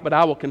of life, but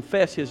I will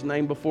confess his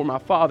name before my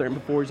Father and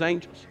before his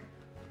angels.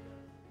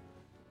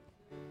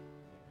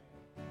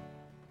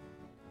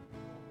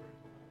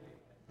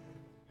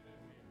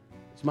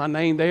 Is my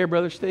name there,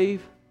 Brother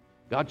Steve?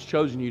 God's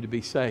chosen you to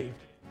be saved.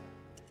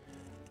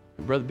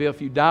 And Brother Bill,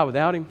 if you die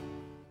without Him,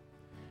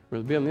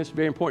 Brother Bill, and this is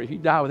very important, if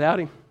you die without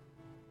Him,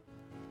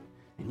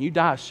 and you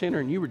die a sinner,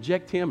 and you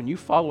reject Him, and you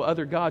follow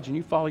other gods, and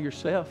you follow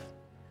yourself,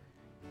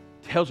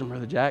 it tells Him,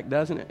 Brother Jack,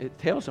 doesn't it? It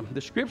tells Him. The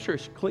Scripture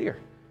is clear.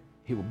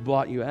 He will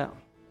blot you out.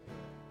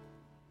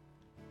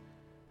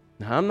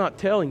 Now, I'm not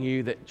telling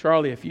you that,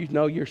 Charlie, if you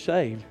know you're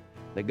saved,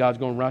 that God's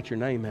going to write your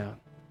name out.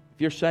 If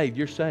you're saved,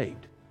 you're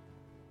saved.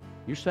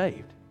 You're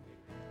saved.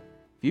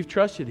 If you've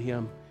trusted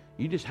Him,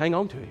 you just hang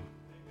on to Him.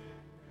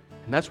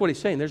 And that's what He's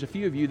saying. There's a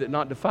few of you that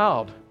not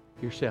defiled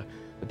yourself.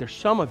 But there's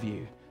some of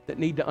you that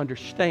need to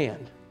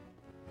understand.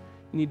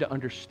 You need to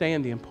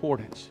understand the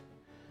importance.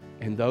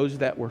 And those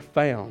that were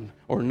found,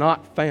 or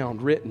not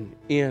found, written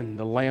in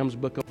the Lamb's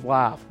Book of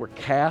Life, were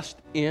cast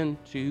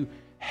into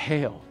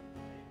hell.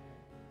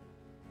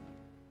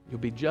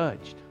 You'll be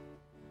judged.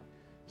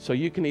 So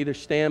you can either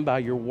stand by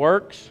your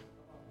works,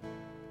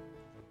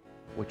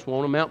 which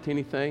won't amount to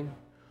anything,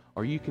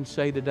 or you can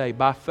say today,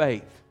 by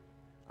faith,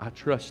 I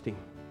trust Him,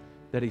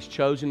 that He's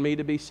chosen me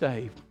to be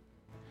saved.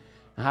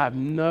 I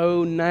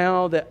know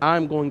now that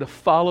I'm going to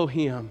follow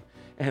Him,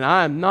 and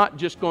I am not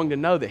just going to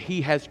know that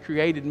He has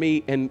created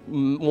me and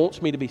wants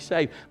me to be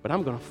saved, but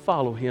I'm going to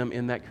follow Him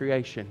in that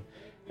creation,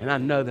 and I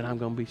know that I'm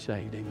going to be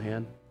saved.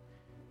 Amen.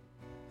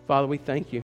 Father, we thank You.